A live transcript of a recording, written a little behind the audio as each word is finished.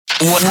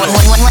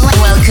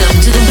Welcome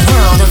to the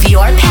world of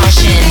your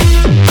passion.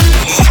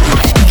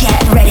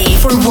 Get ready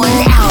for 1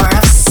 hour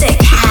of sick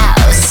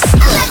house,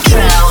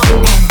 electro,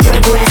 and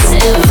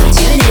progressive.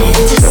 Tune in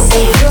to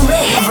Save the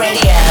Rave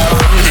Radio.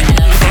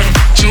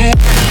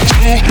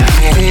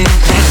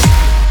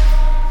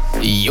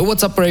 Yo,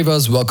 what's up,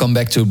 ravers? Welcome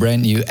back to a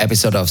brand new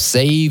episode of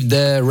Save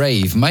the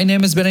Rave. My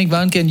name is Benedikt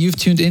Warnke and you've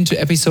tuned in to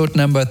episode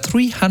number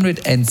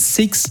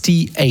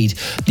 368,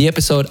 the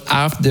episode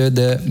after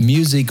the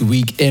Music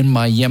Week in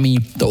Miami,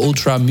 the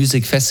Ultra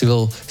Music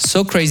Festival.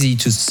 So crazy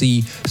to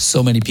see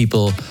so many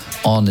people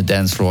on the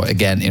dance floor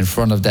again in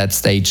front of that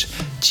stage.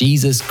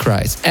 Jesus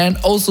Christ. And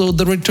also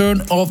the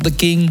return of the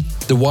king,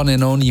 the one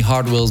and only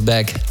Hardwell's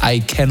back. I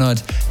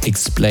cannot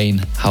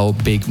explain how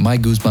big my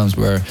goosebumps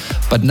were.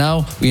 But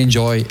now we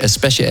enjoy a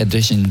special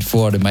edition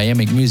for the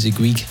Miami Music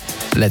Week.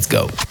 Let's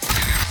go.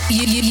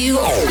 You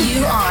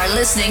are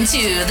listening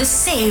to the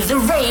Save the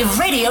Rave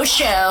Radio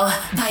Show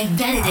by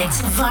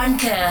Benedikt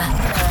Warnke.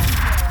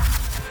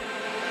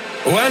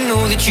 Oh, I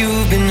know that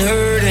you've been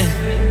hurting.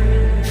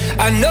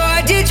 I know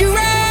I did you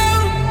wrong.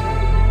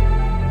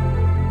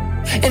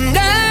 And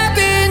I've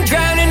been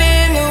drowning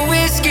in the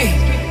whiskey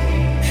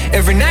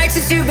every night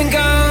since you've been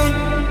gone.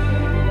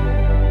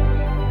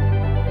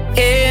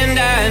 And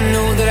I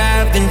know that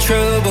I've been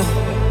trouble,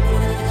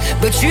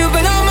 but you've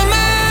been on my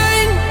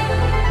mind.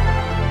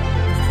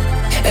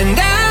 And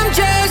I'm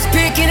just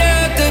picking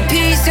up the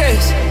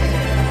pieces,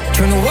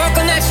 trying to walk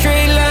on that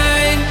straight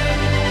line.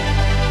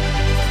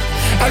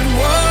 I'd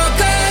walk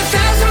 1,000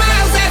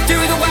 miles out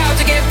through the wild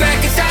to get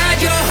back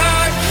inside your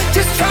heart,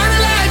 just trying to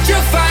light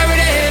your fire at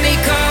any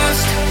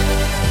cost.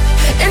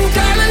 And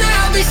darling,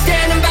 I'll be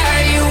standing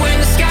by you when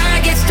the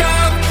sky gets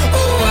dark.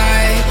 Oh,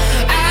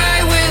 I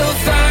will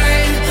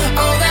find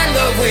all that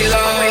love we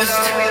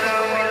lost.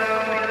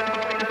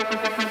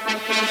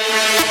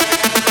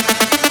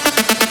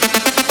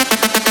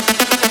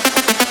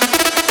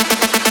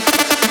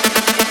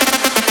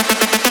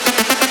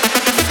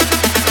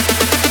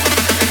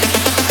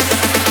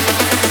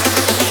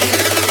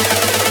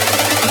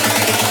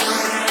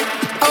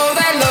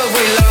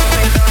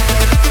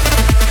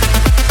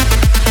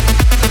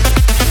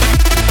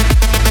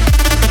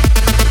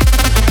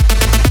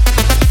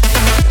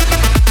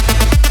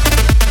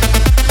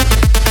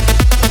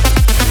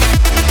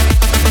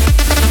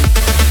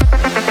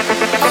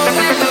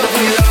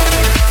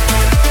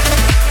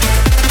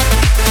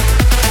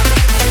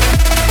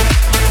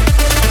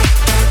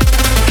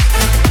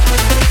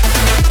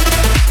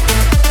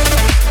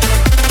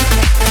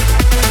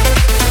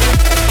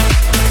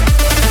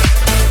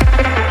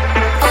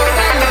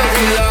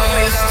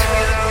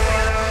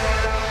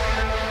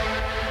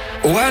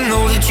 Oh, I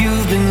know that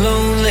you've been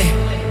lonely.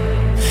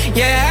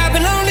 Yeah, I've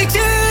been lonely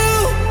too.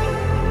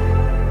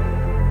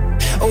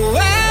 Oh,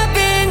 I've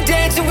been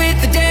dancing with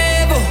the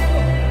devil,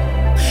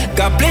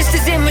 got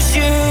blisters in my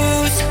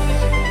shoes.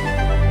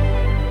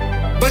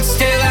 But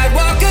still I'd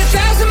walk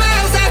 1,000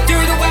 miles out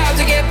through the wild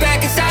to get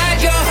back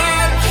inside your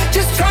heart,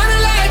 just trying to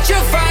light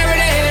your fire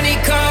at any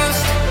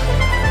cost.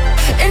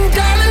 And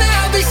darling,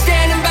 I'll be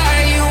standing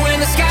by you when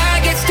the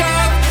sky gets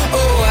dark.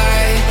 Oh,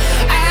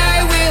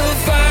 I will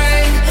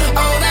find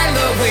all that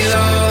love we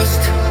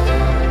lost.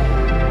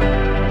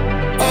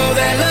 All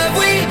that love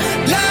we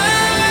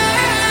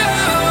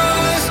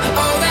lost.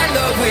 All that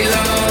love we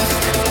lost.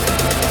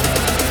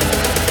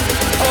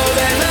 All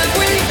that love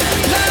we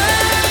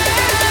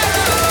lost.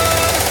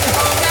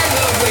 All that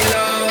love we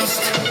lost.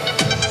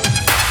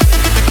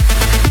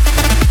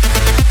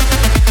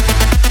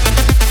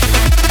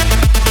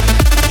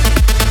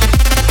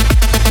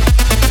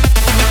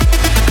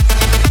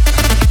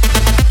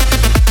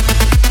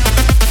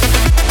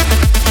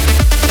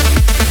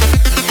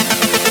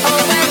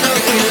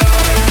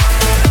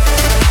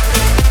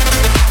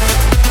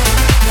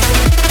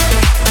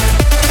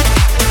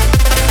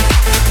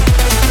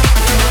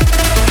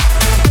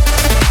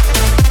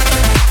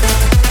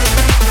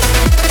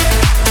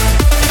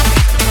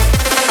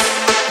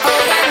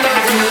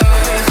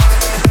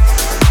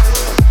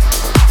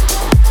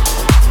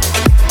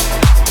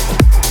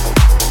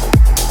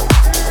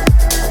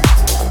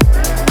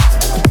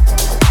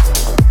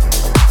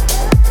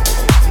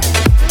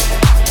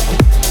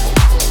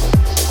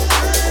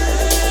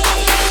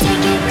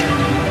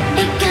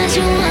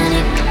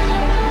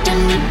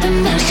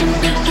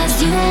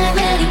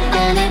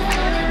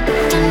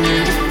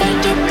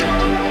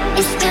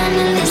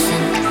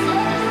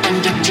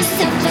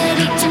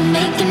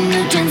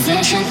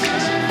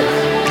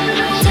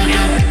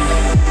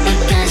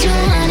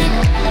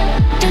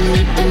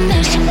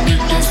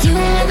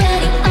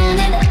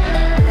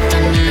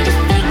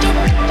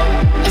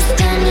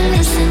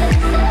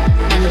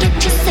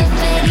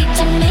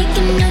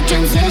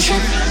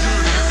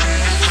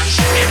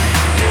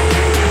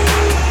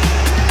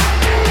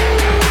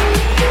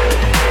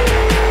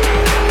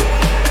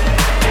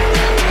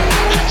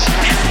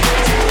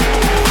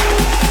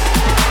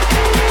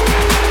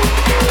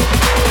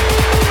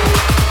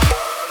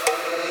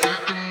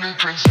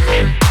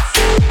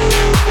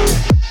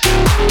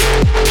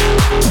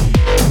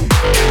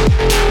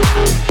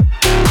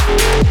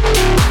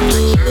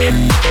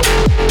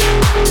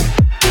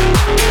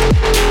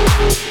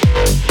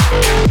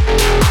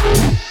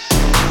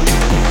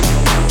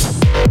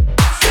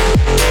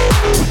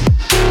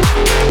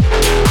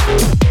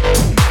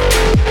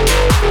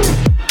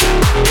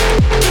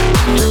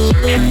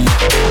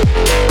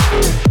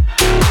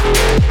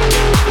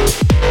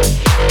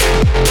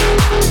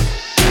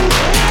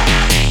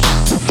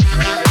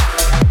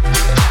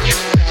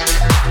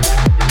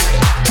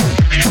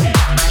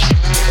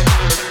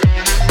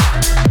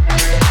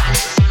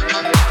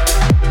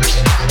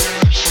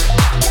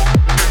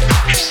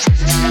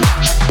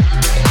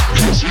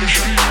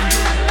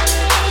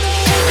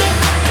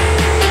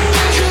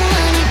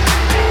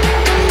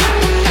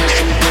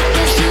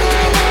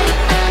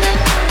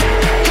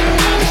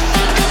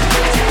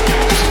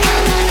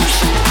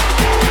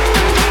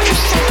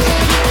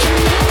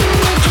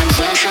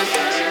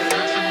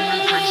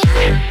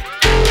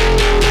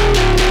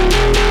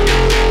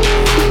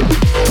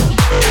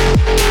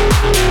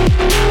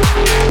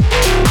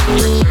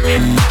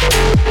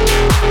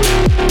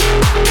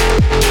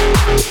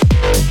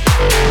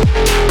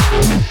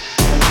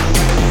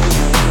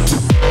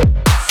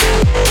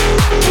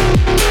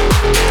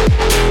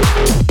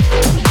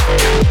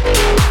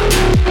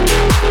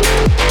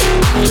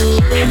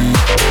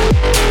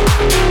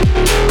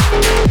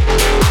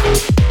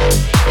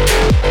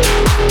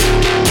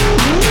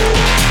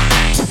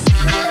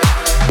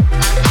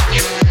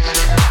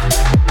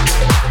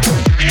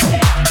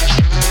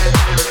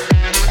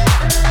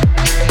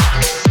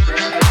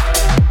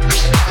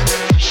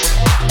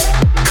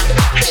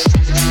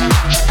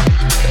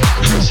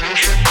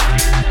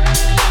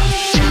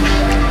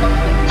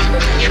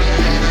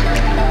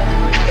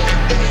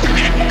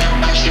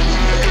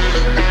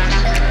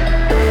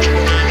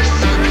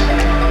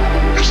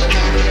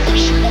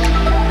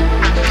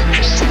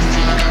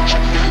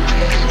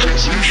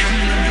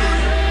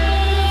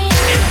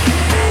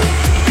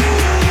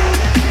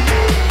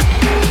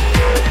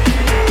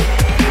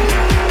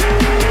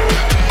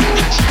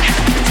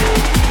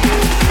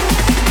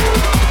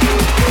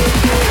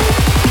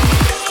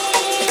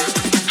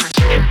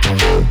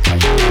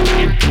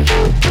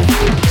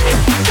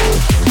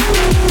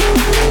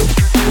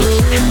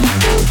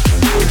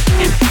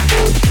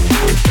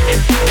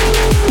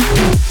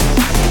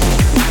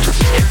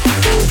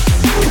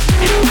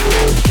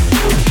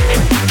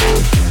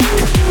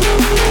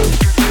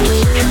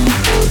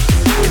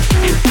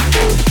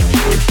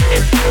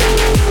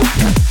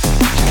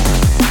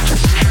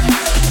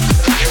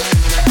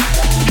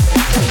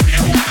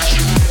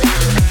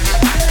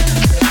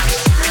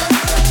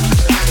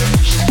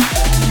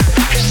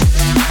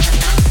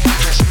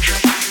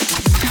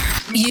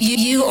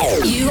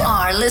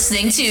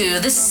 listening to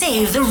the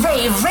Save the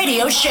Rave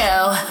radio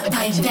show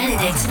by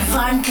Benedict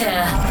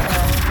Varnke.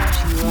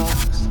 She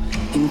walks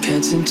in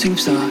pants and tube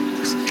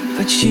socks,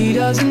 but she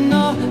doesn't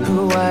know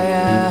who I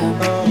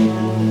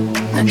am,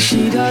 and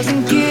she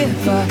doesn't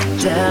give a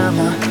damn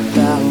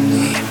about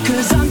me.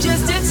 'Cause I'm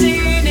just a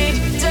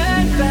teenage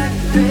dirtbag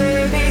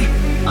baby.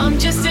 I'm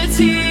just a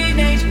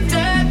teenage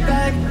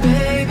dirtbag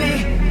baby.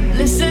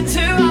 Listen to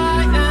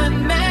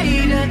Iron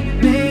Maiden,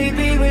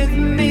 maybe with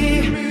me.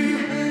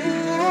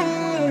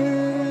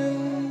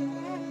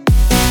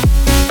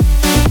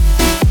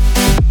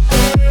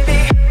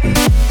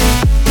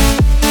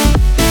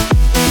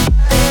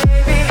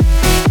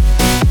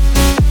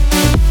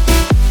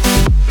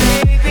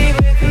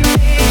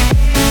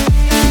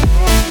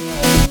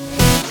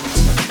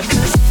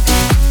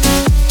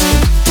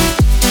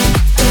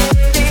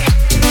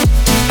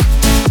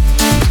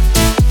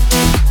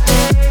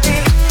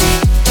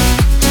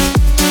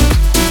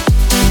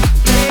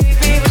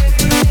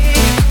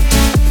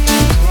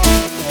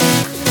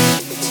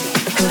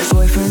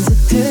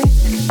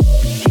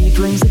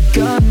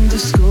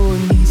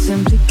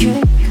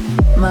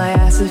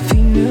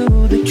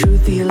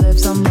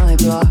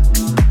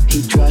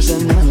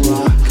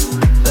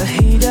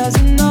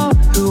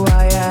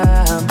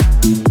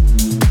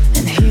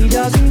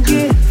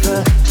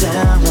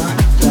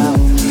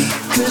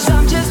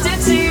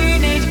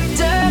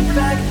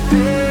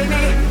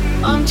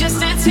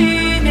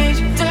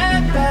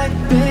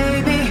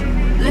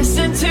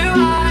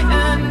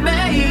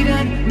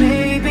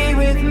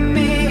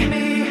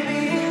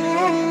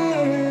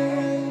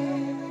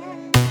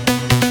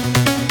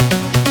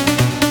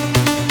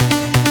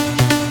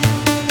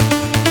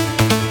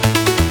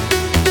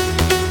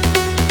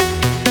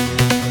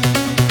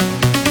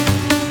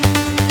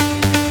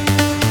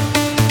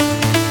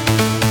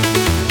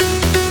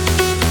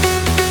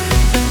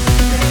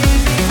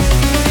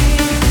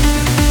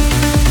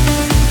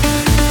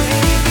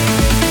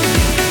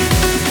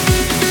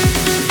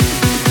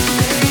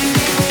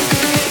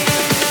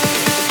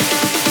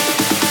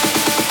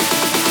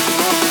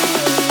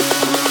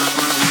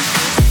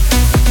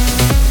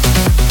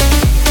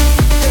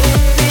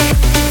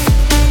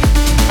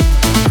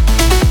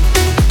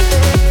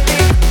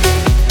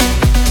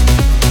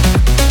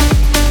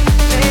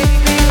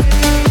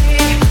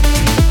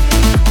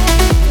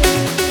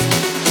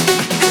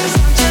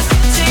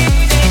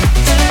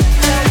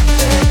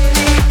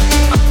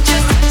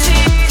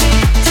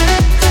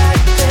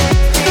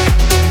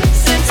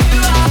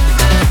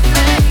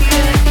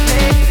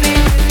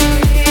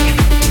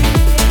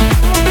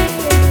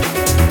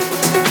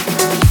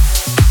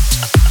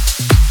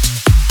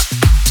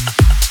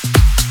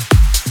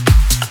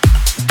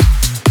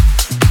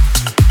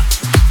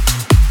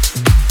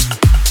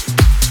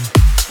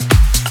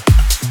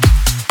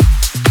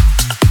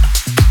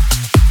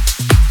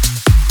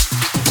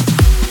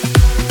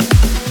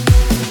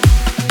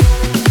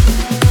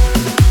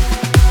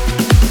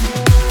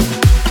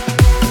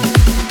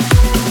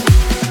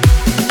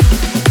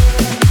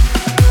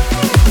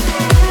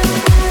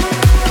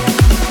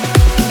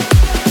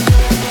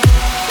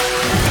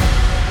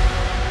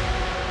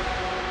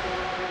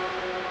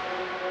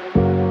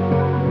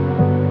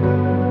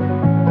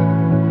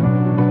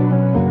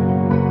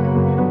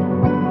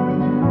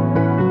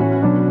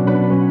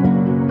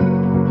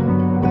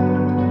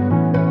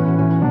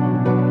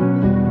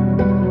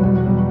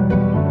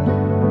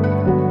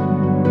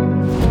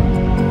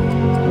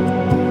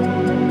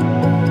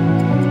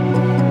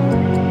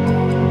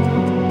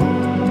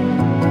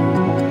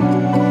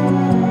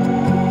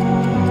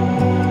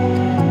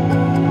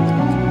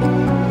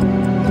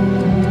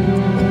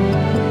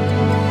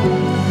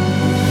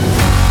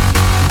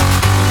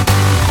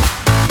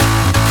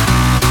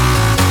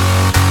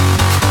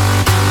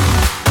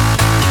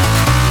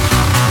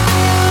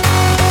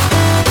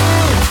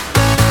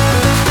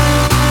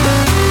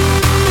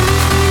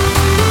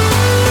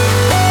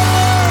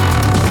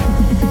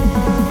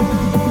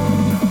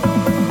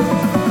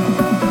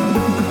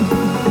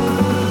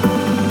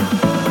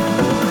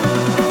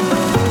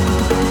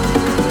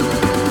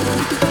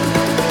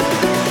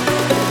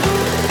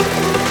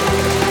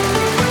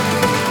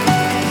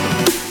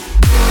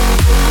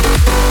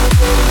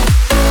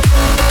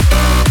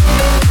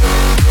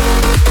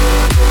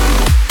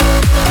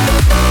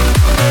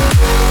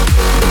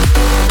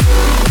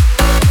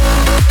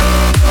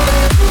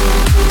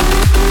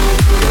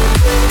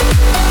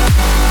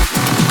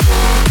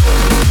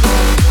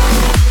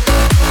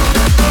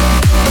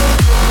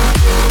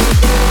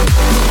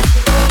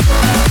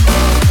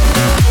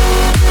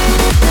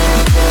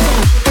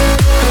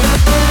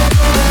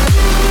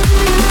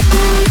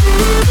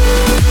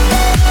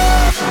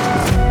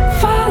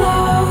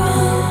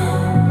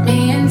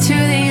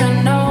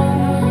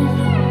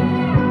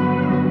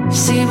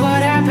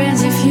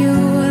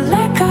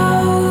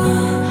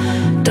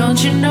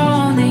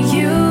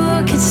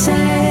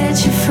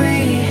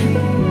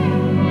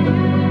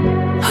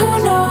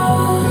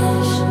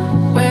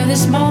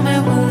 this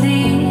moment will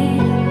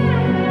lead.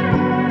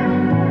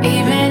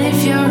 Even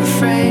if you're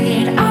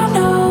afraid, I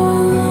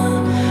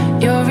know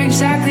you're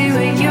exactly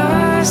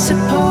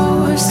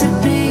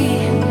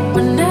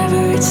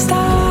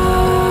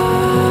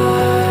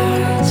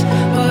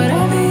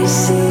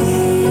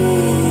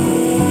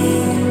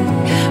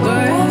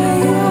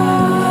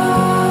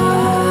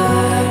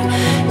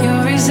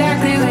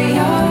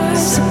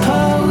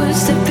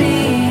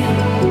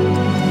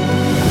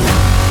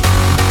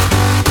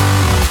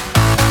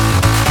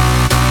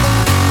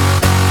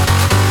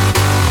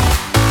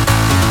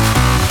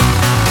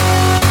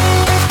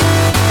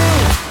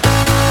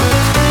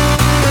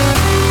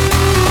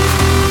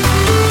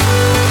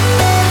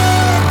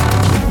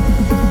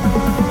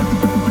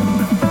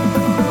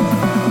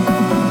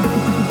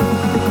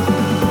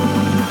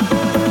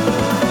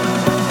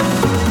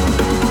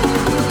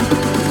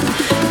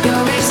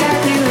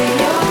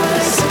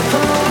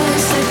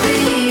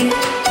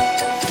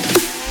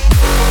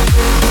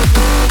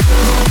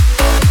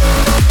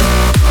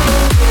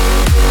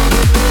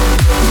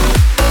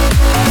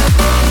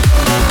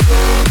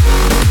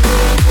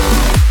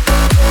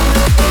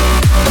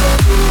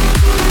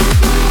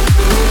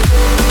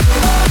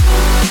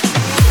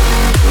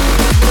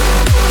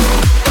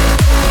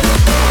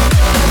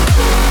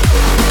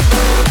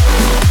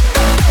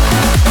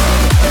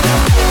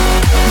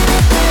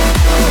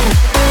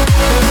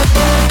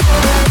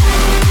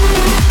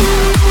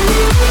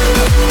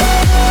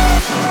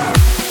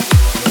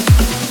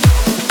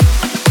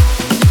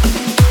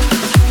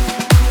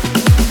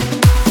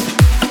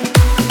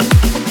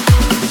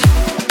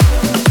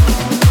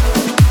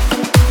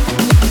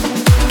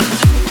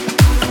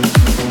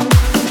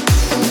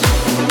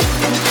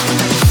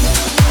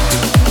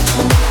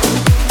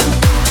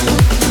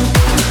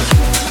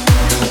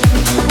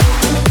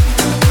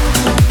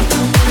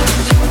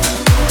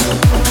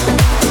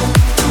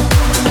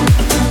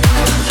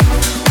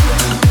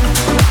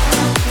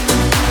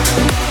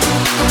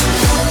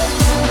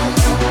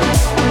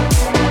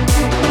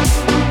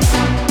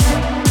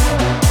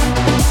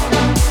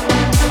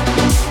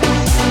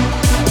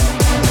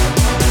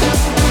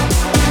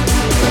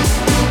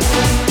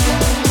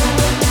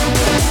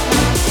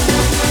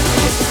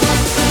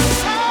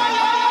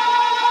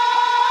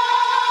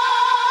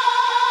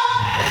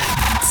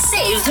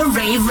to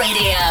Rave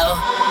Radio.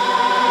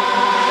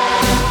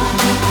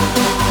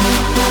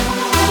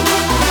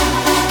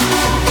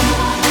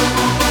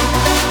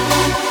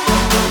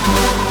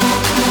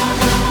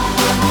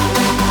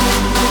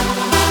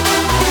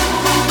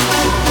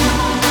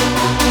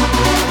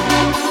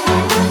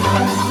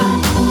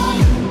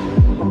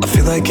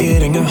 Like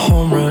hitting a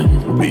home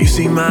run, but you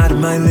seem out of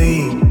my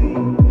league.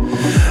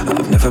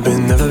 I've never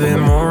been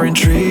more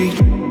intrigued.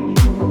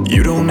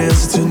 You don't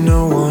answer to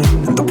no one,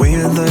 and the way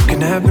you're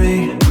looking at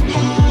me,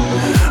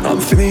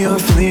 I'm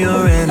feeling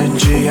your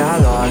energy. I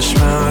lost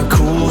my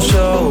cool,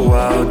 so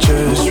I'll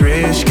just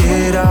risk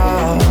it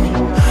all.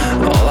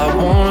 All I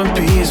wanna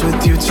be is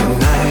with you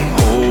tonight.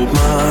 Hope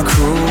my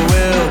crew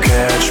will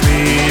catch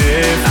me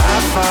if I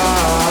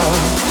fall.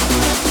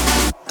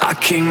 I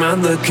came out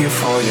looking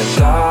for your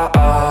love,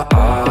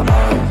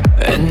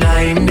 and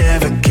I ain't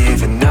never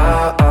giving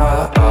up.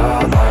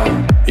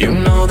 You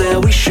know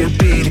that we should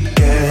be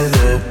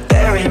together.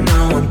 There ain't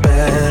no one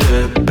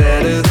better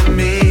than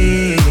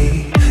me.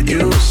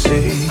 You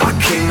see, I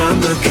came out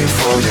looking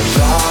for your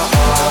love,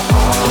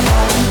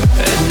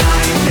 and I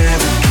ain't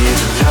never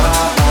giving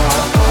up.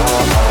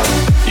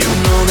 You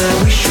know that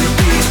we should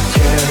be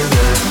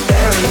together.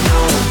 There ain't no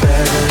one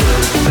better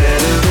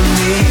than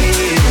me.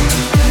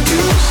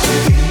 You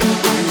see.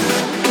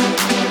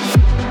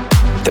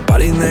 The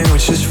body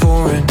language is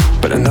foreign,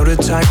 but I know the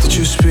type that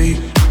you speak.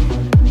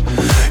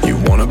 You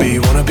wanna be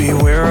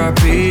where I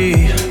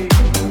be.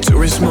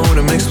 Tourist mode,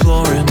 I'm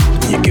exploring.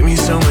 You give me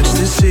so much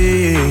to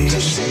see.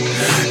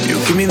 You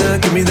give me the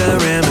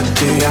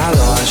remedy. I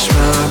lost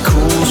my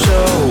cool, so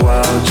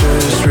I'll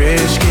just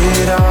risk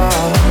it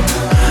all.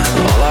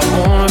 All I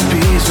wanna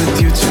be is with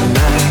you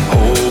tonight.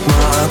 Hope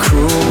my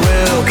crew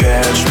will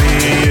catch me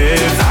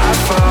if I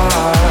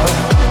fall.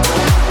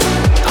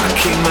 I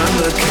came out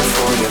looking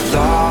for your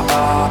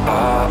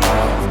love,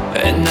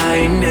 and I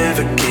ain't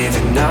never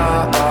giving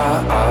up.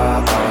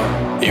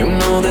 You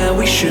know that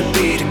we should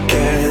be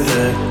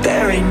together.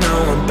 There ain't no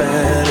one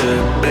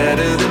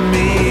better than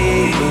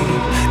me.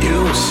 You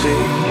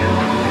see,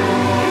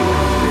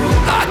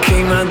 I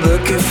came out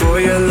looking for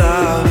your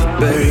love,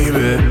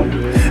 baby.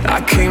 I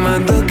came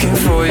out looking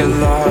for your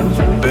love,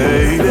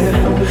 baby.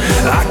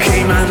 I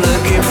came out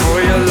looking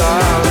for your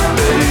love,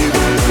 baby,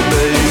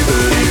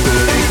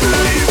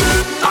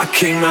 I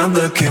came out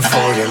looking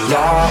for your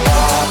love,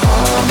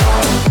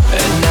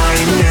 and I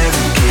ain't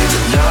never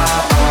giving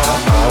up.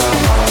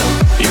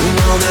 You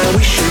know that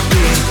we should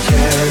be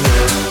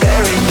together.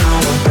 There ain't no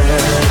one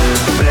better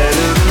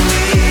than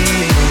me.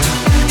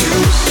 You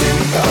see,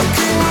 I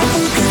came out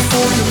looking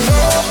for your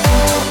love.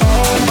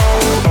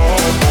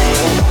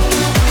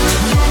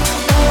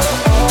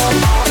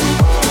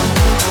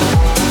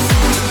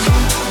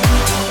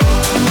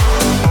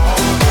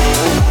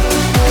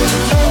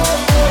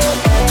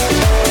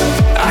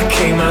 I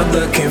came out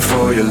looking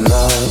for your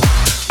love.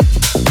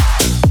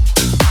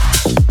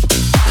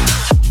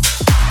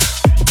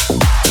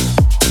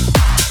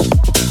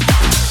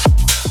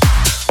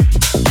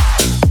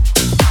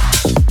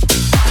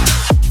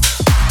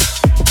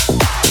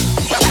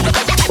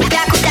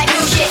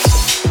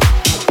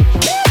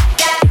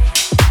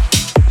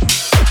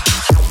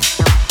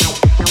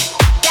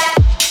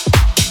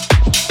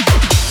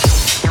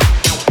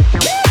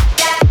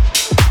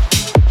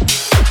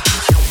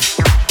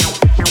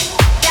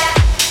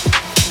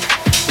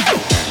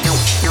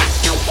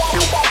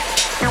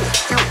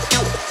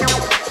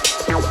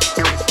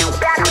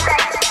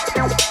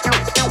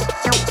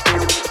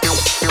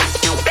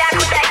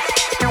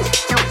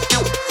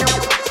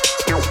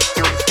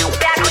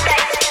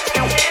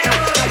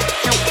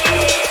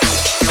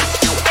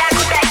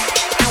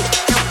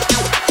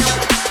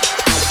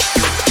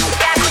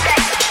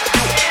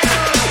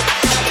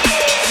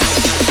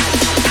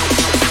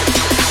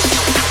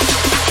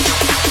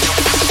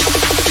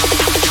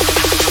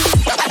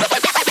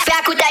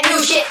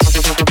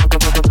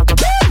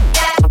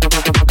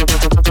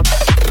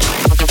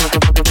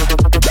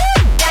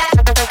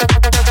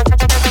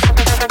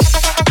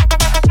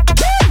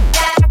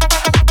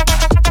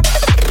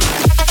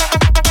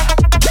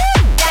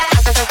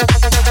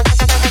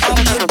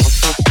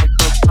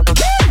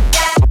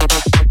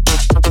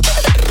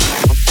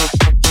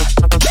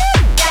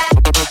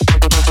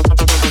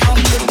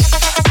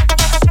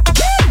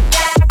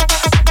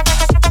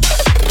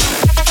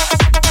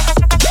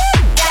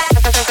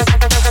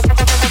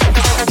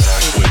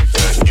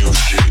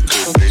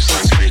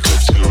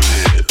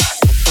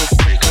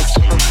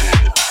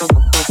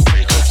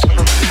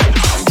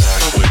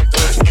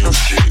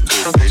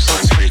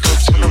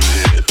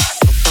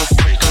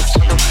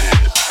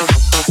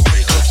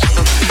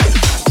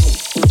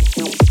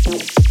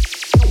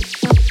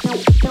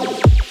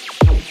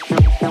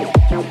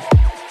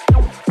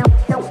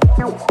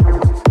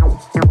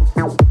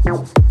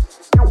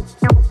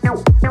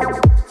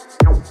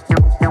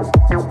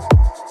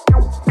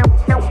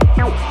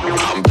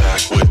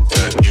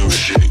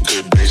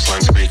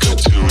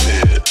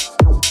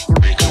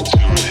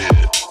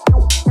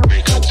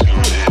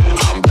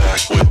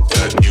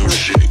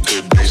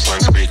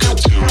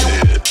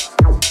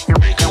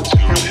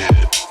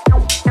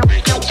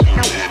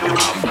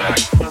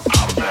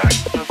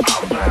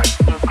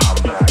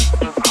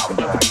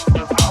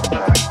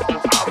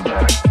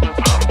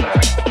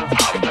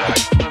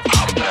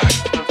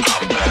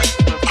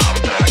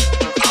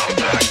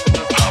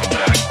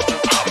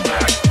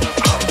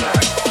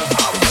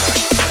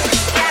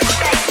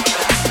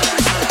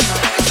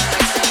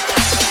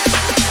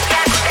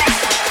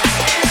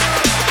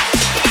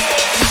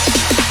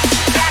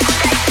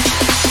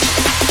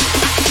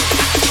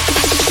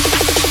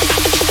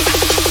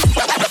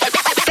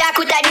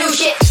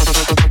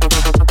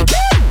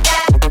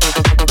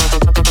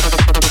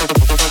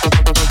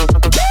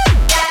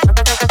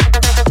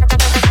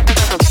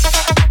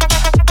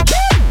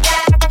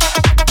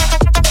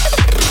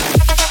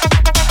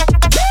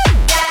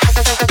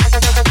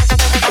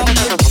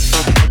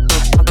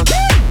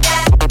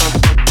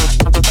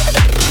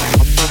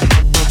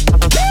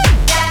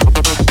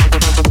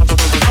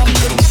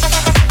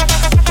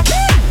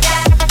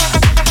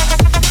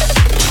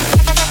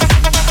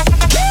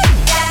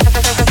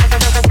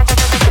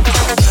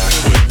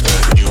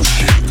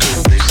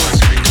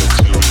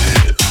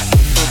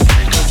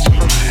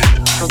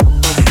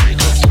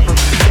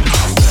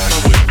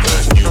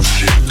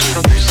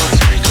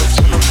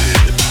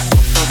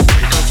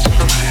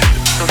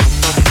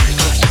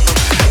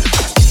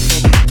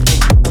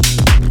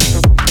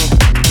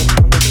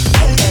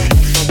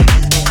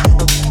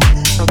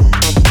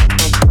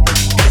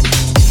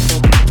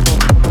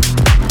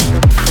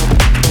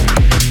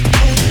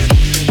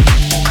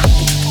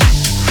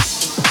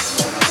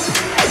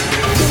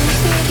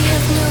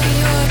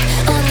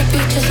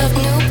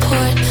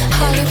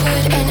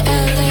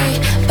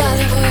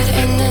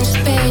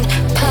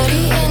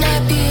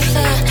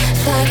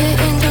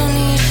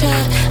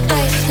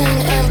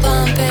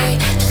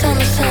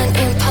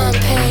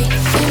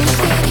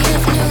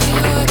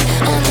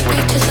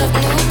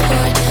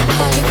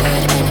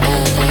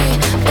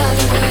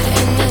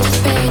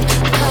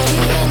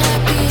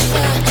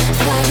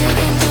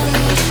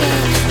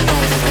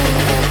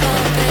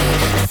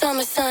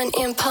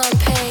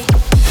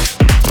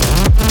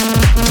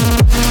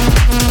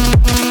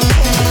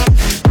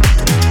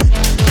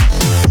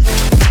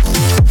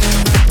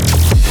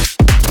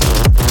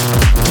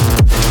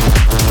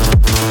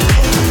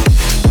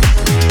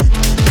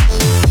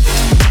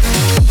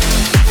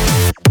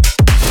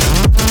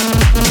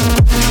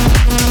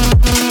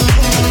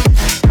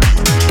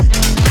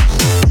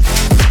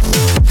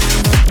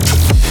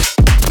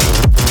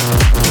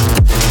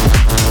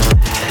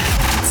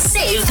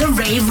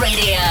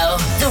 Radio,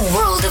 the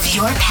world of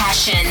your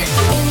passion.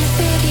 In the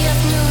city of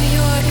New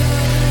York,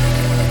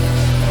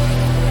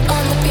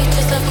 on the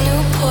beaches of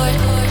Newport,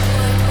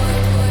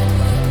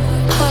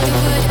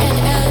 Hollywood and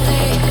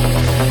LA,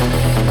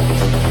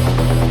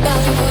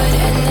 Bollywood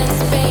and then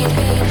Spain.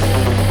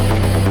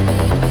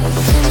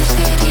 In the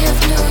city of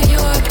New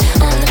York,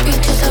 on the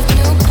beaches of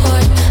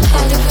Newport,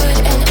 Hollywood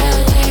and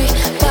LA,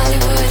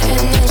 Bollywood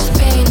and then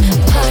Spain.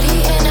 Party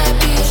in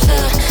Ibiza,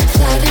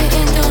 fly to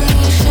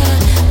Indonesia,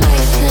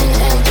 Iceland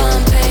and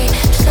Bombay,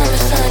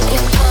 summer sun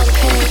in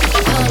Pompeii,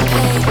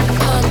 Pompeii,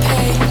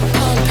 Pompeii,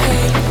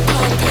 Pompeii,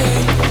 Pompeii,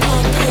 Pompeii,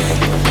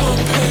 Pompeii,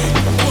 Pompeii,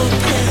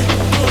 Pompeii.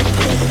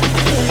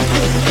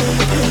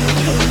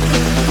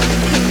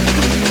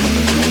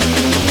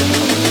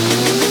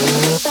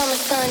 Summer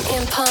sun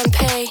in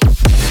Pompeii.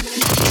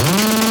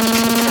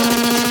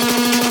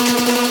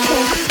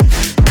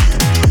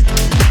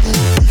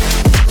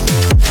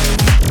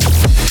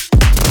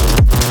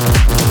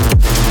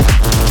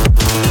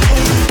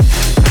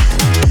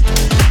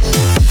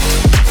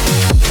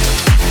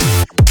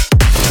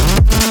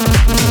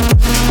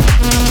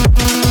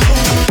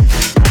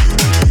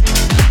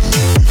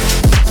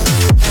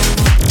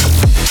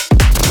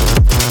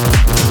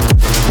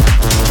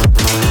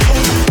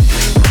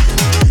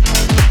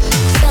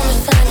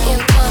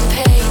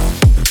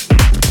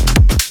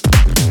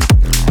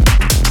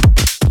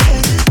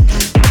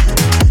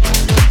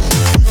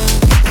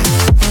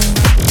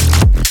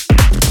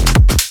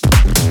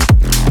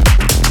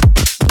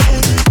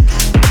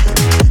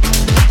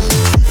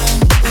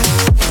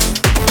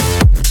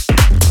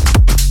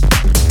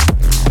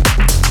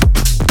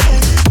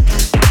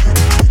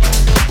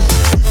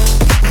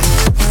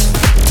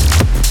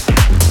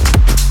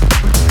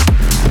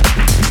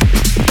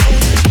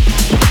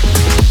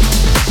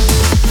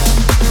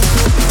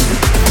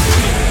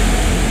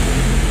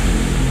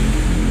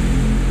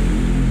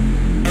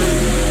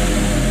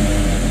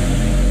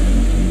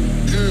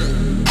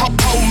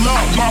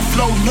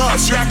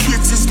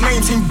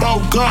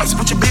 Guts,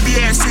 but your baby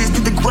asses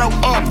need to grow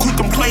up. Quit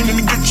complaining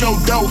and get your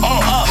dough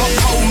up.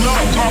 Hold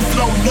up, my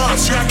flow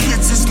nuts. Y'all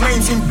kids is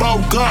lames and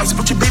bogus,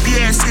 but your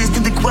baby asses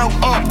need to grow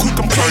up. Quit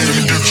complaining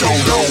and get your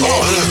dough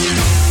up.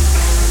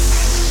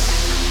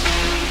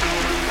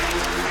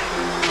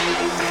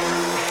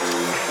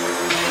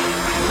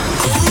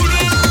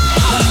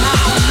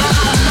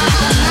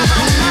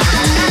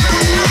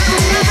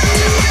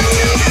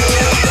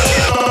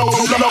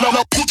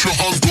 Put your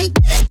hands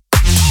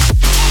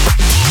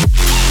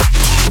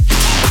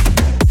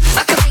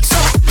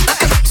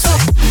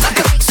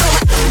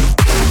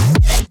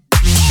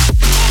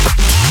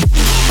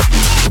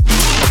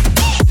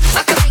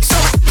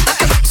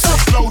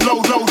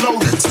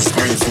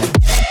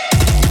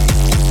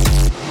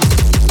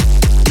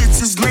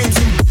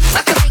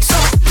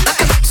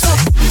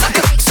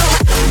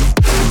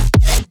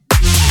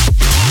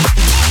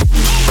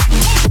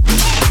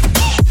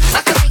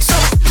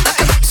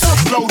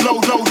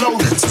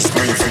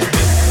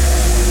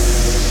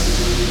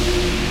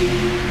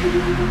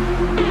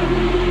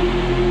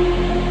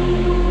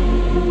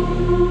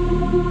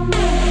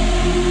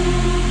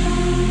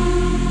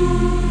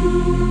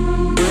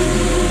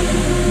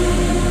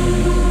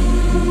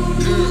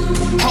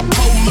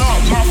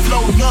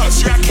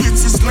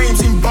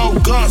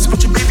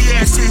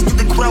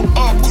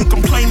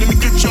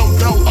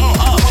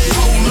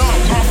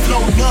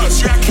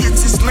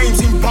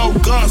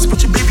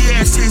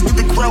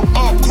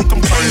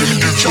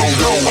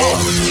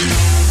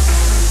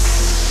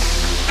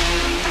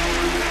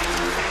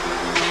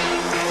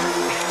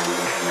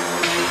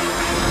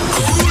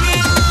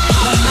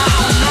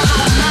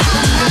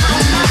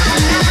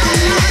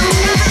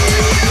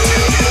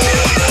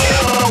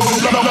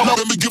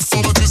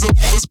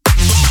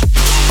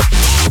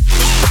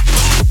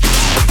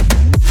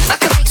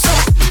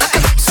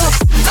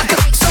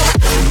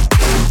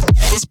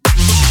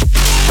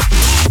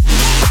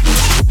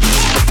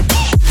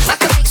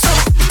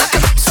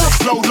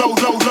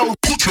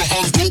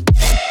up.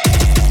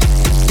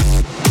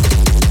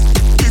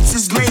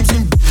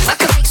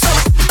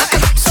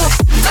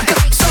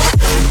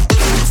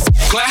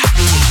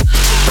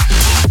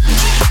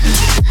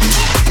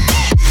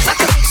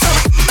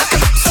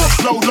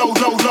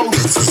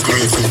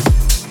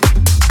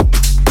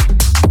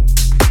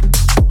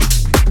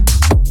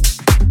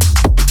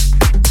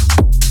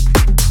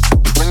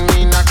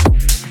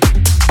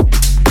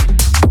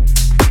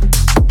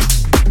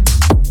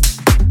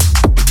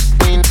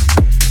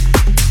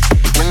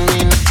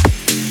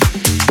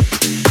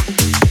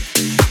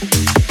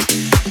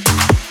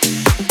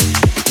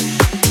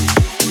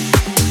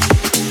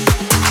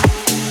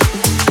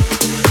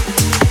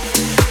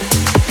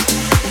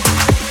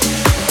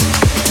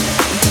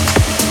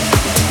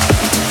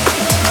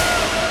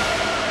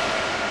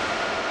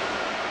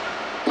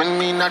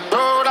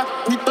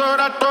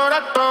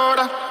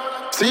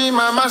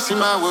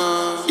 Sima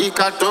wo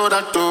ika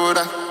toda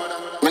toda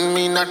when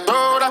me na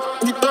toda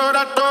ni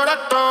toda toda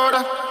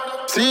toda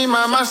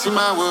sima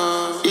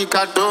wo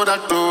ika toda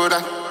toda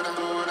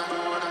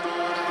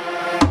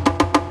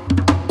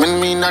when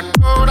me menina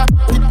toda,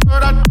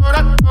 toda,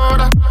 toda,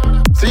 toda.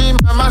 Sí,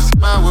 mamá,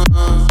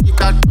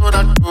 chica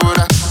toda,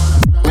 toda.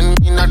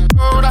 Menina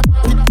toda,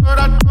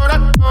 toda,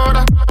 toda,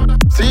 toda.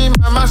 Sí,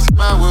 mamá,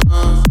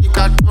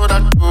 chica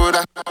toda,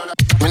 toda.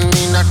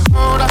 Menina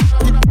toda,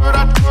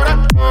 toda,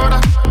 toda,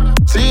 toda.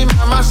 Sí,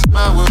 mamá,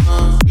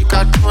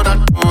 chica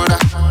toda, toda.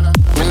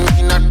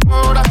 Menina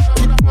toda,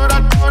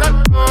 toda,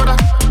 toda, toda.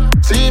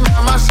 Sí,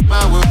 mamá,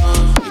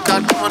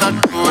 chica toda,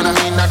 toda.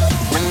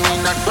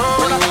 Menina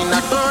toda,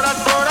 menina toda,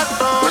 toda,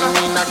 toda.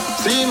 Menina,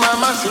 sí,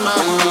 mamá,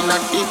 menina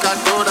chica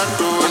toda,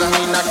 toda.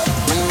 Menina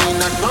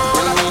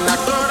toda, menina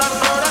toda,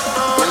 toda,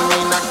 toda.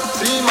 Menina,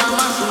 sí,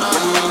 mamá,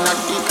 menina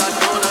chica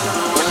toda,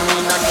 toda.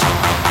 Menina.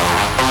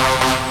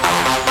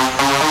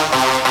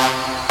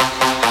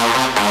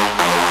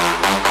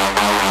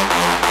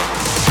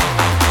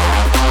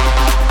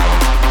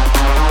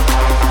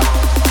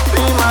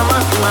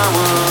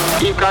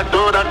 Chica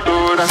toda,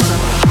 toda.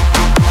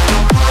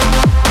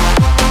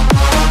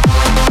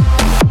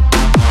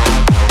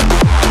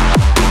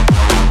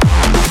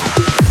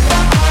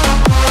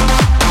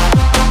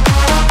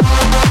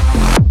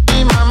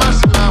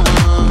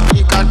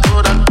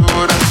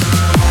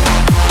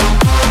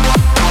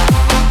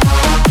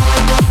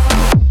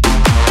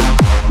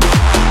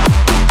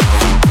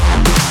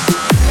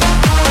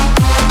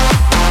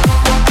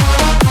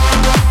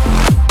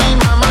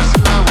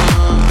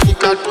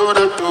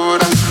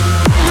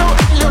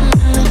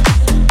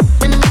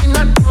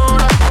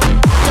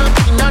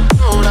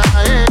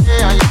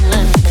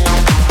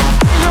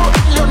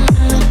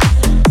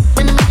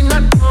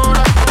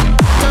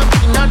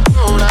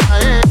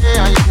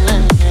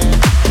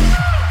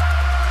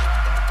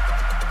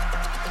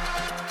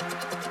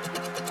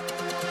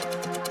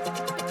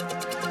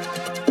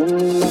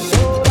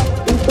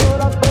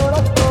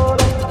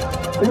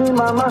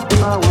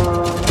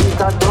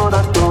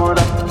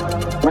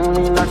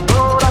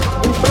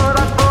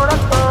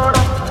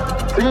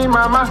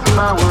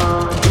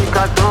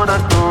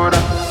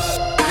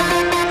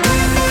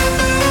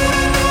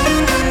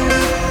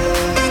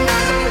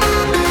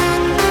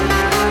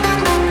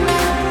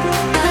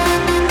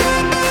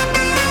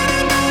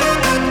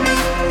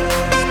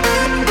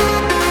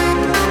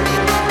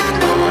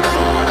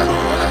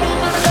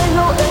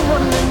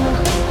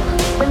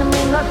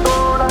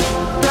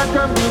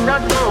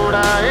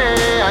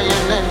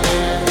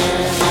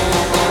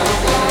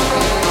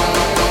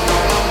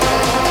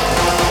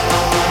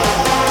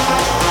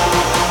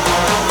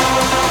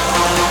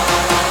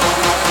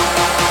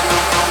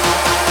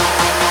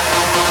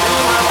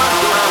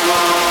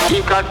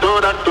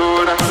 Toda,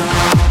 toda.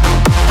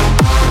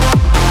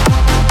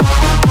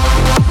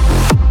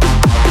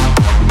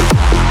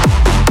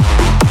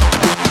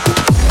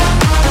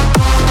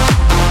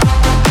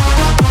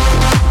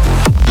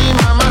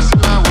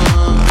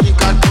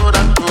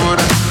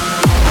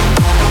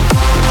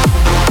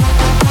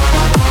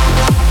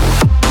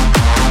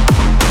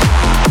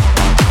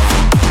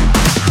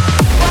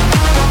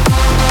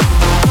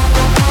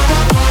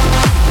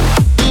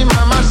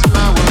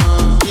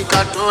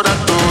 Toda,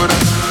 toda.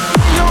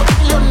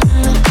 Yo,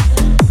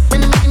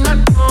 nene,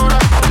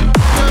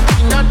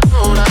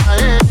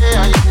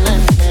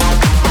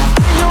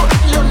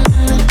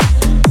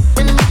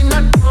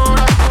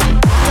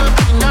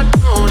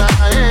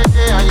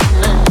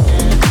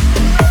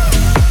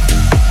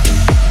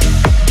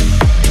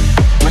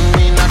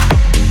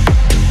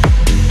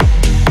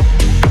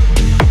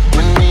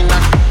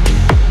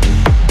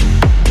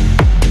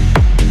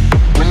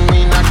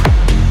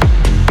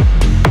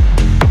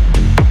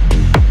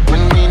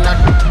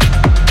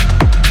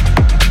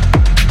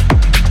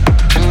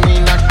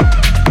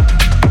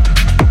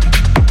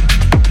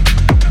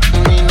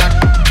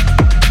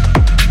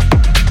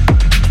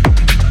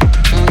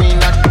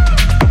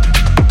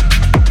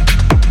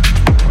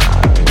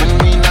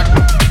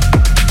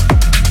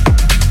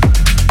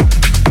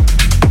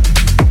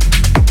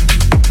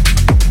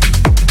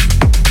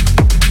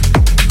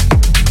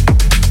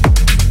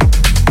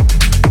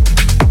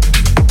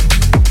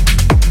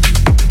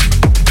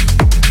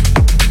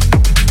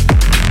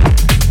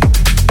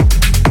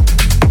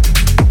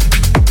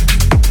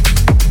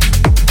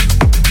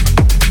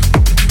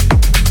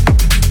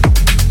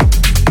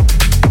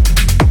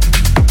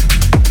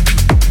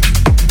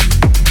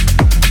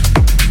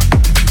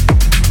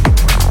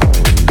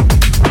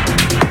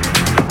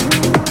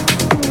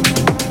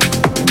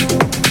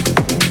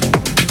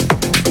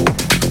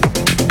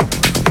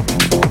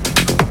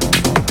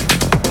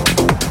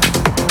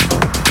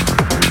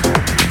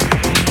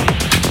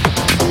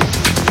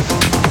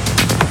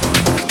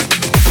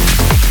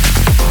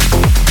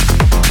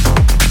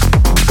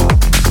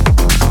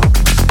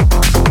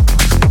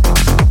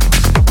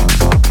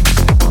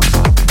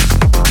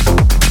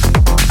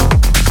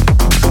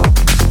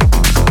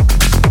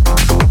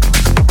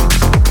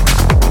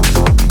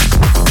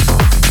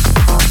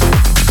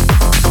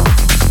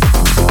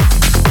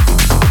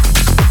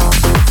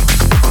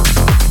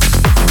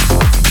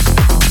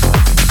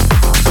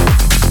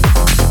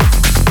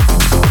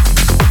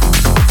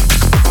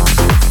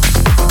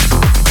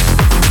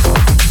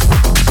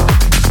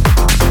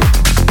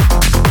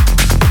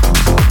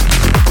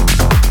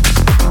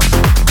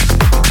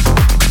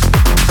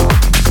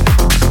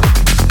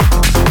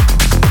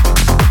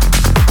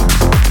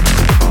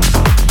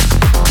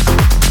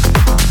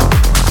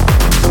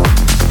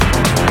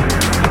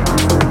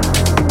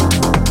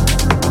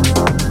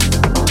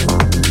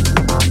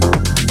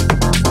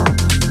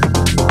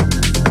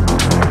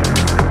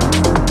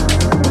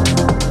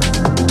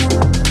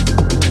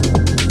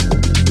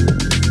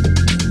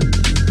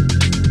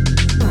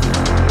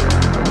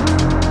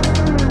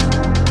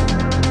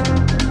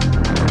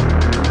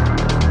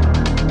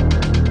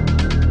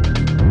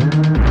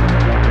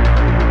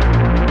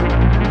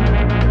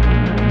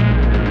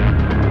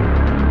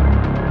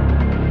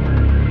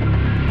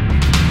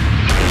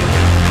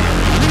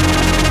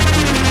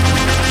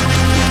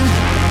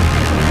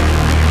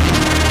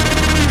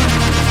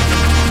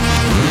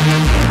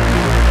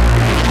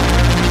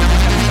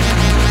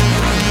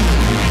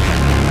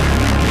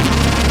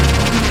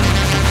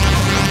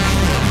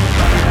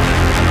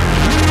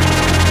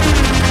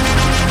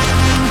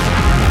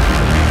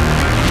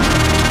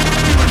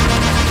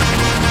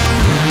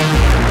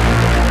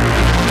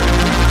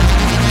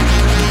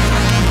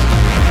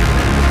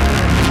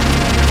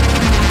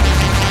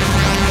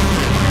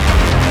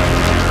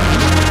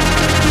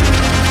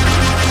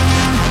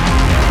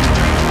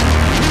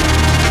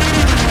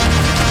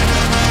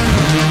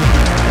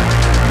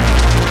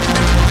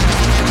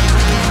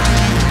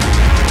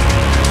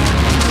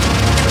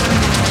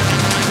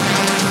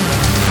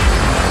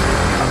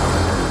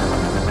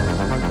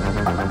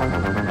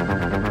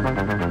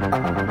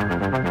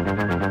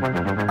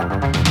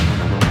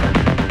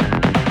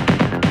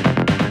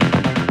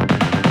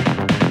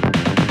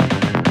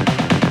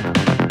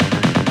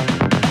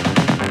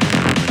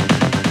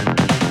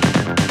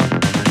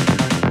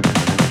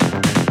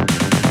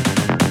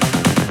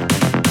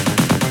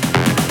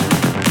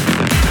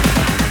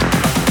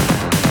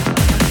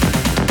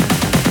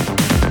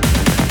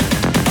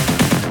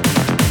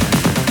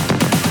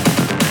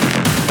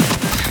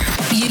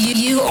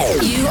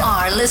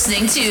 are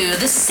listening to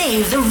the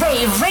Save the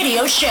Rave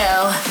radio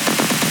show.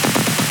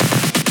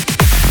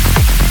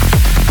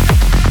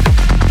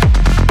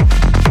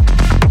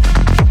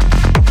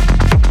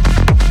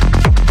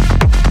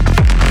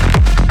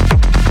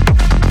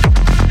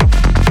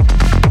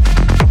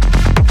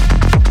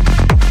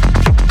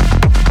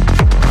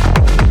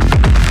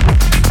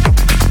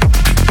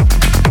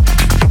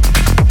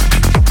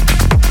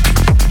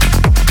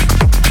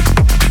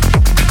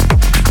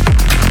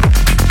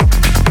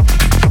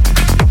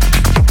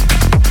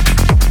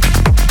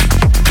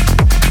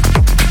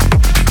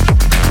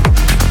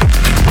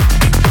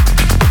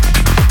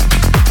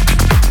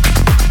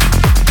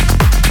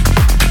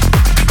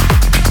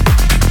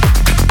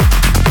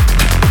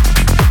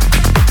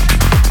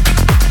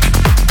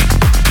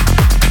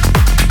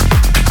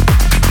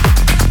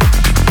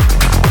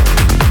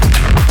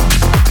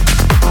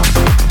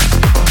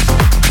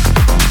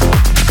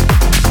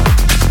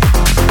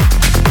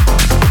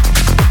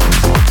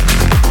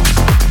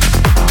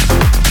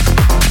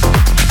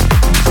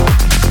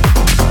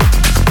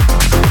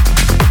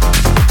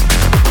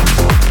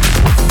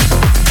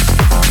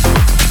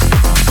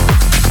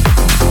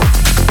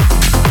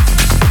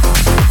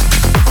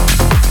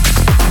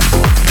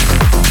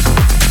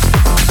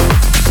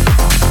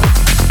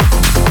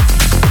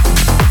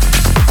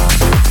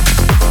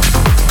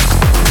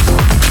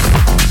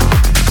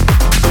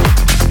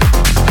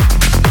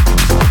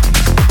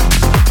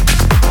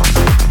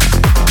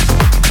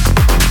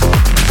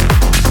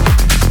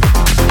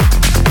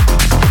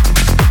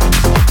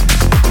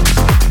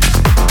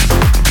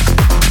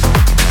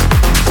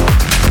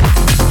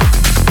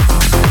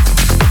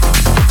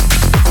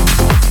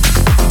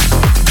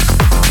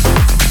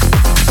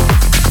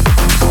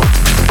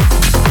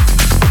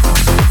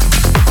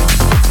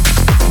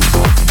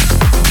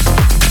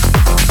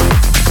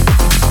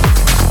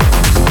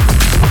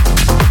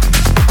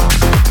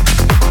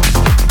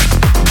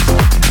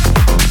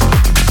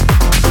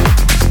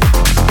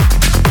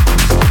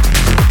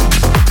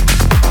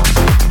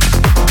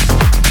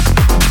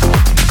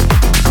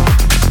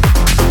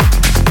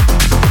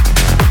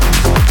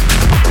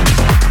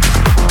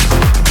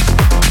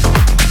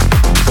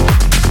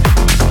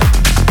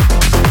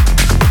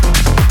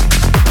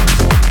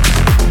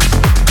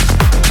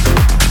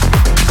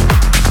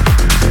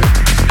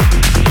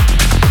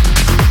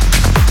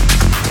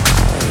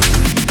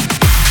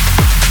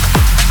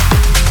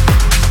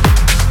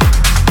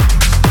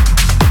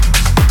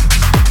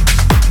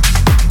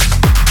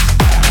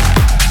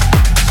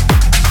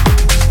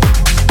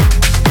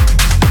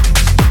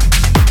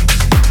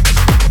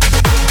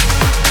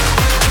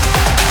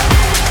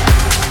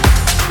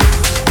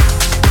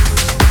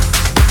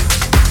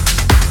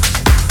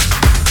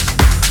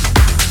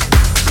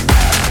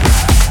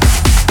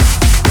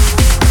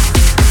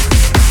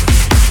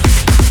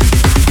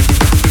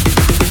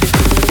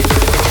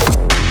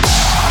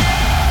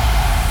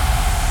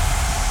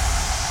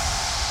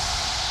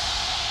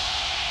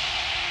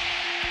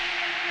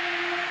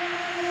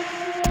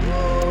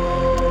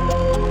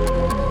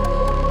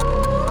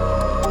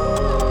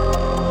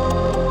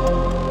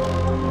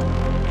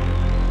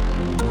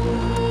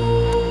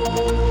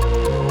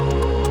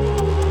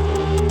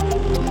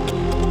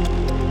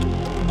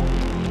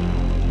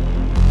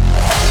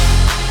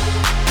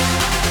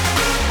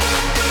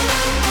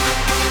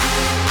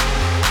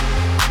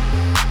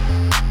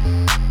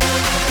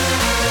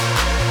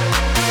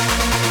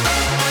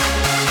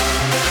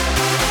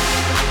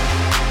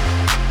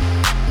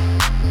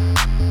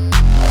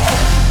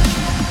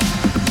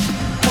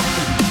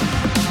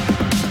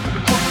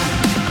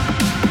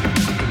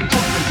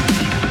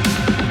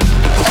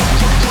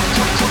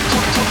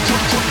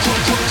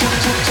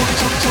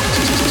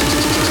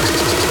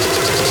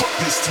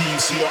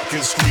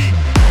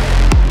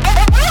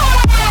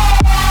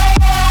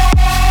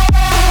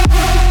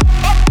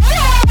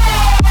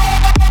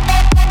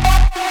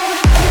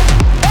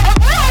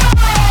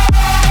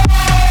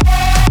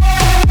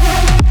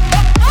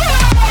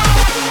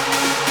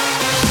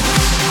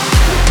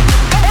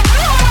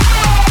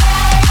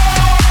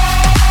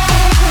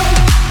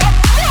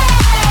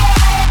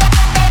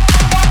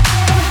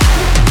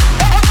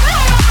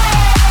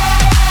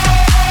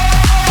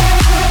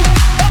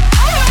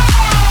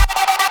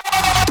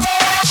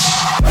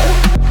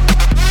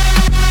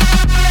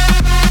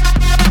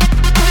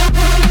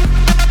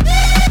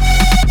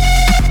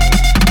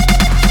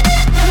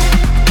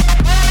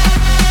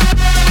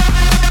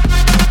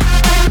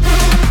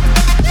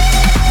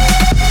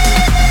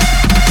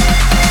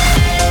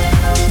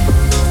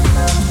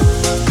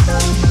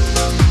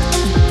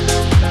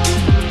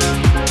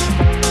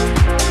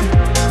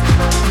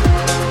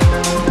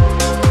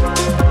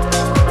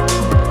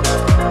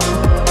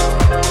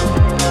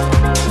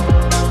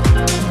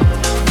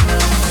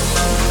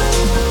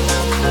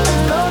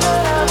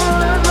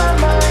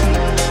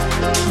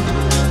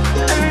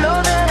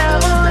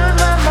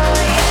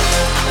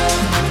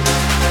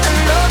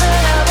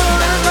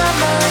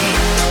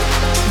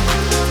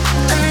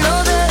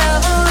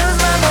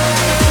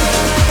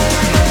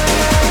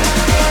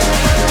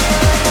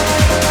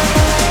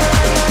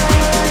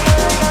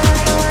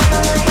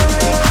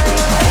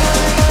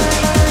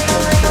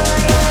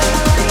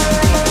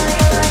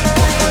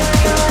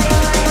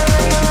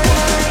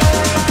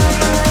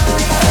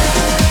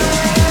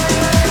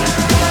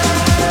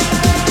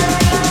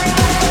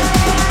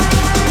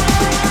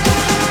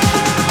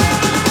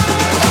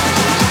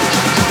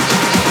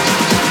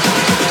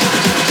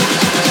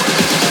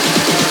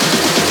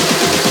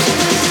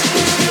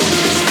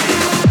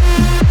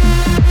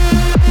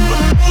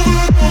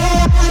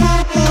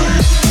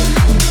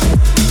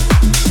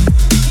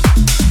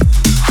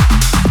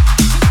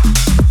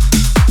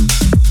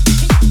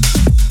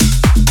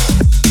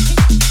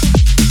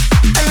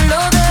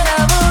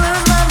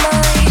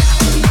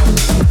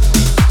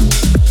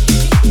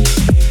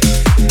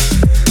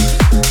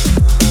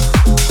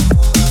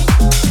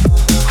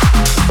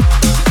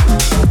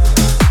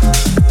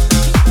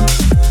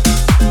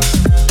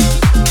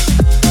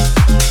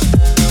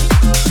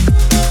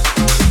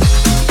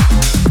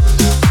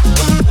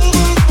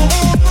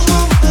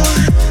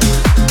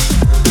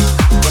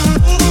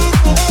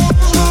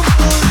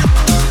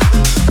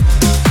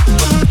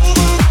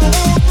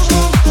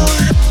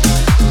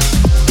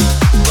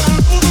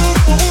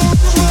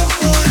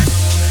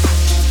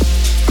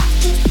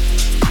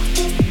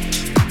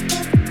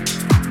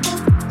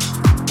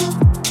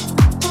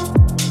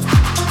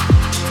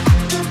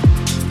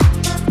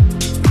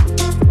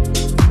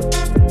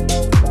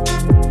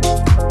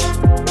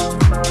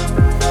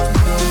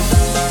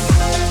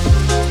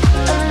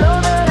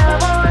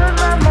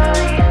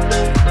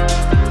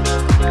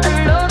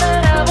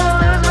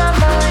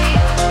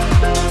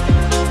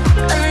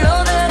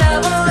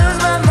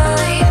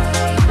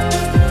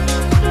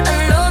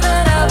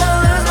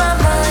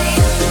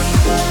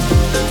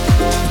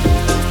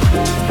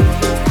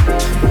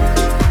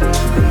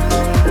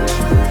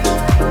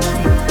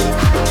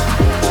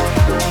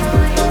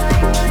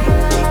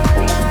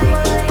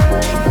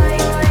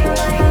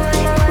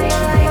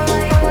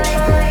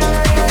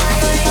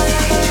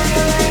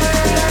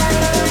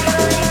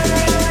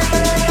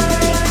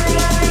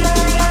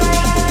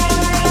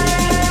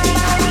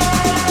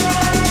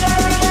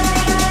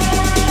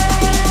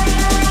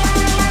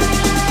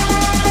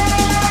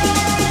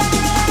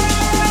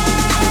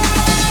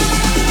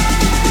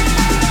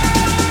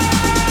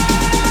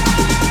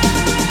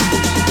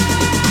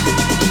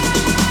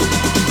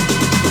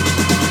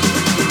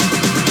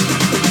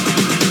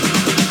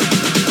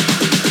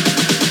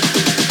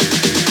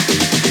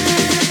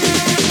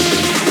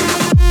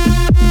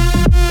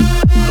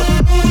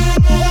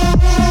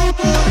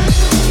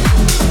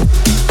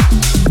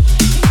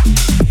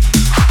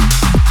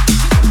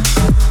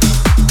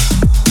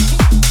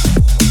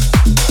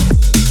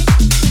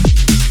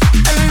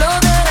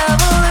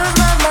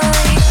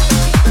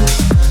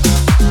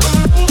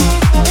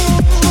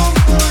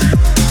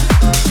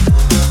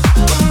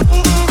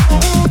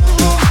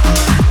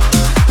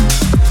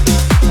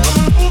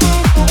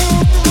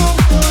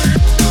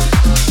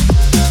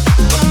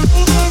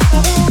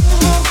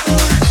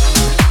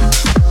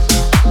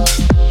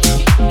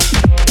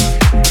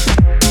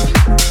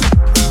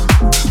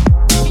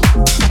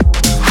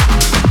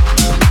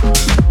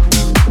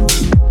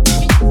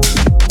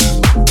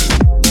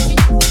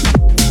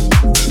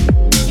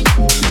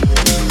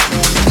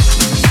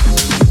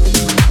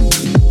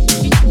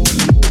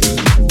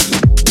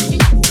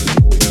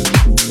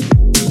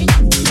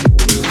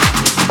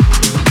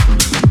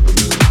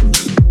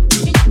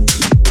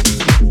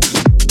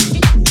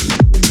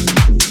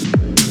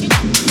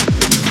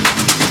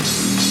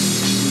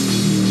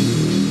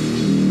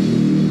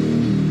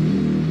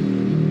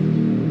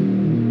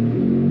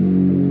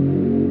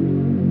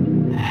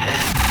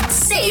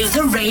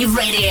 Rave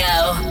Radio,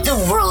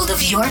 the world of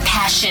your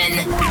passion.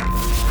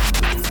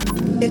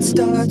 It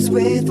starts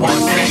with one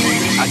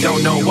thing. I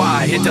don't know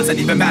why. It doesn't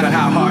even matter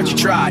how hard you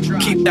try.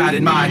 Keep that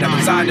in mind. I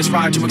designed this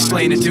rhyme to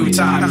explain in due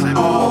time.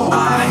 All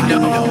I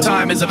know,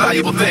 time is a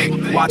valuable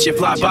thing. Watch it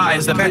fly by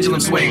as the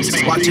pendulum swings.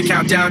 Watch it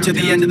count down to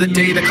the end of the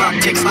day. The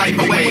clock takes life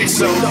away. It's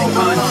so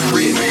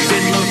unreal.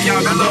 Didn't look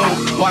out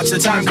below. Watch the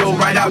time go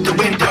right out the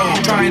window.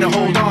 Trying to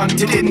hold on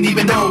to didn't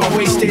even know I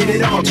wasted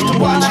it all just to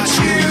watch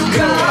you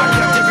go. I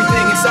kept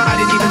everything inside,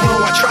 and even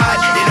though I tried,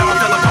 it all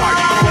fell apart.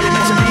 What it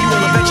meant to me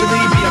will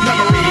eventually be a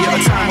memory of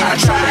a time when I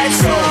tried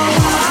so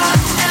hard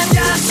and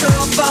got so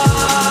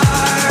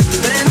far,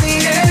 but in the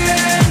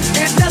end,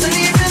 it doesn't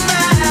even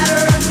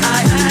matter.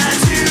 I had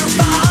to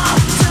fall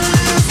to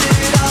lose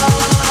it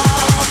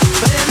all,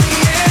 but in the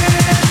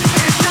end,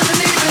 it doesn't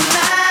even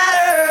matter.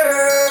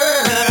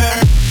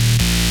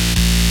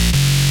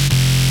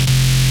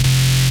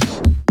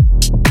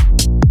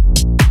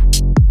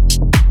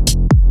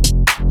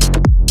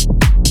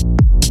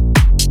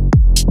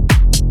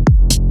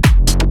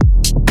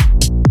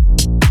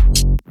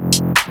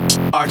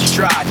 Archie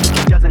tried.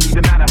 He doesn't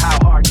even matter how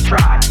hard you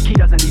try. He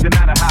doesn't even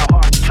matter how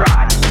hard you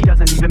try. He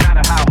doesn't even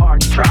matter how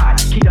hard you try.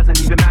 He doesn't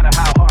even matter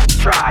how hard you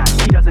try.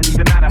 He doesn't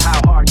even matter how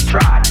hard you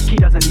try. He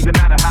doesn't even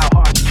matter how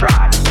hard you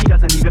try. He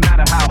doesn't even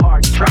matter how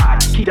hard you try.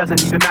 He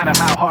doesn't even matter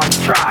how hard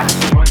you try.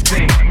 One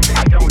thing,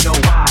 I don't know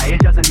why.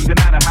 It doesn't even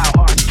matter how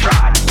hard you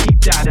try.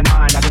 Keep that in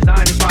mind. I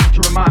designed this rhyme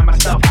to remind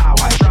myself how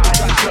I tried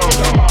so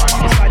hard.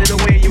 In spite of the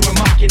way you were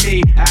mocking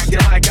me,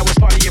 acting like I was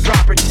part of your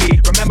property.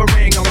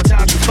 Remembering all the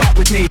times you fought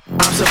with me.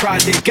 I'm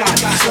surprised it got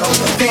so.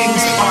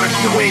 Things aren't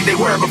the way they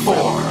were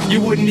before.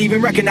 You wouldn't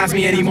even recognize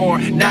me anymore.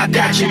 Not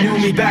that you knew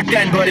me back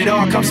then, but it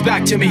all comes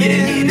back to me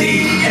in the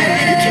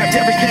end. You kept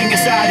everything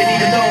aside, and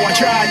even though I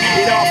tried,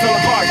 it all fell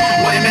apart.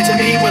 What it meant to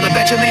me will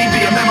eventually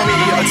be a memory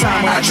of a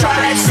time when I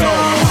tried so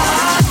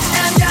hard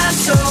and got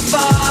so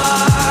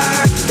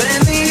far, but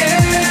in the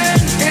end,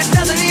 it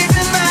doesn't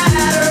even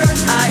matter.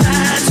 I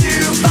had to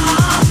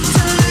fall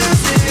to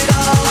lose it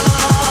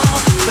all,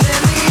 but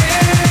in the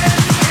end,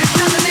 it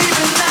doesn't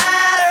even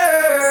matter.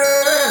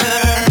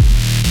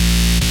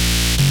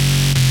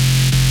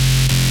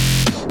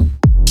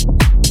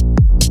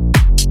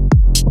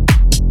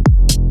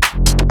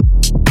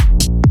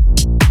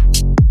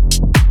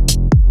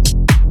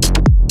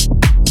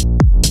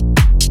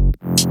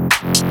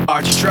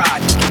 Archie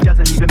tried. He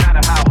doesn't even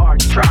matter how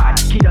hard you try.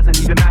 He doesn't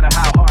even matter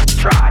how hard you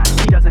try.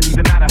 He doesn't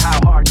even matter how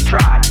hard you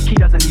try. He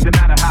doesn't even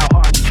matter how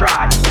hard you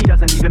try. He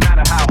doesn't even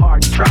matter how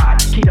hard you try.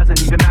 He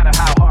doesn't even matter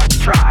how hard you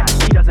try.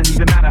 He doesn't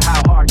even matter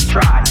how hard you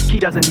try. He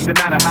doesn't even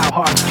matter how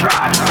hard you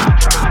try.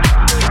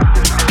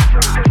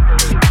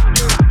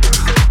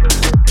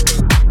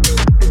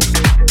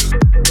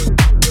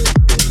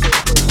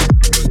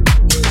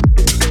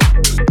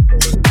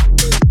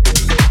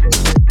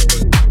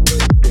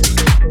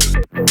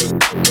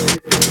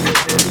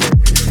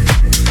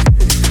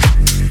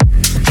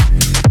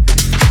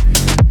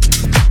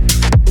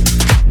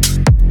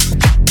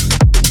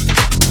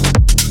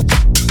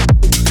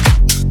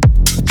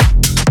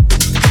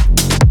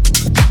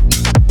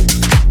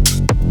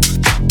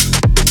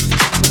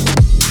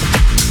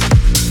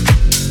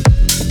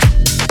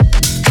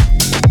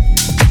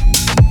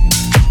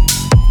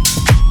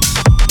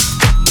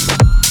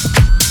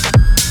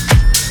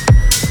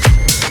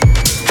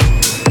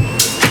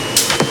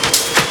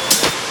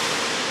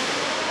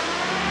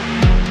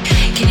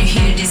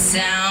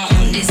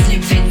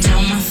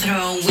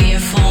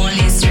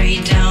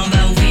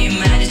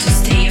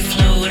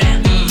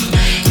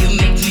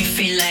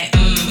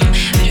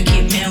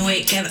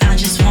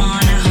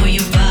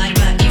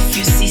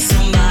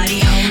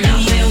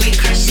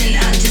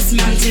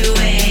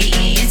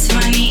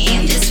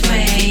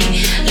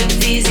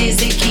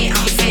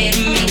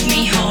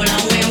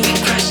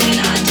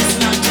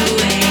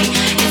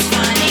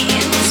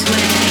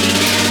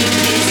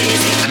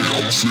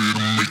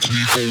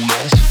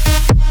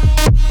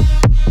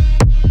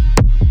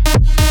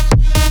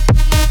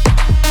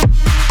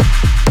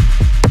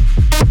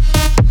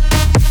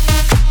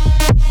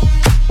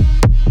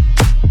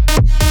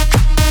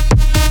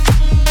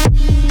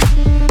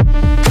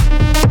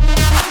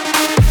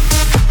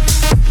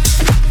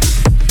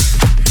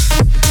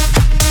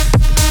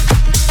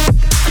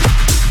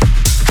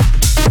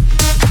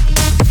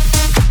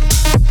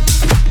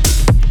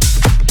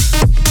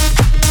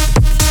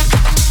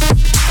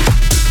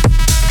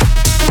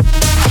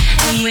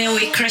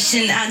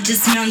 I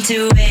just melt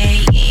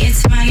away.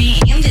 It's funny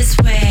in this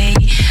way.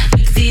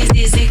 Look, this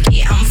is a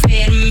key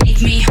unfair.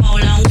 Make me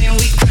hold on when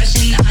we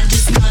crushing. I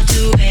just melt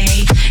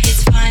away.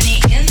 It's funny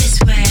in this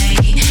way.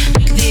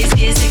 Look, this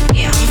is a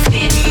key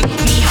unfair.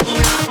 Make me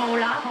hold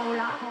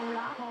on.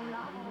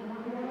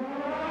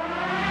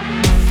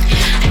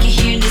 I can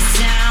hear the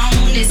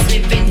sound. It's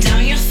slipping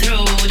down your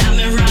throat. I've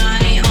been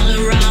running all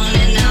around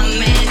and I'm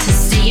meant to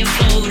stay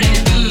afloat.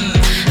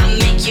 I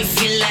make you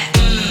feel like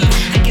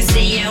I can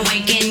stay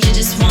awake and you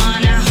just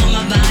wanna hold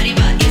my body.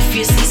 But if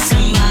you see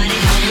somebody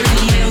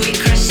when we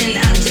crushing,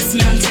 I just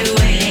melt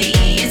away.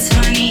 It's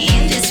funny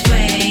in this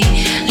way.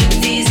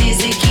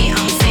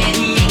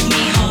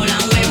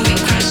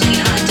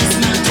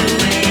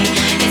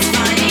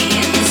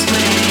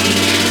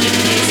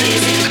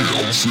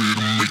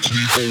 makes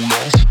me hold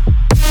off.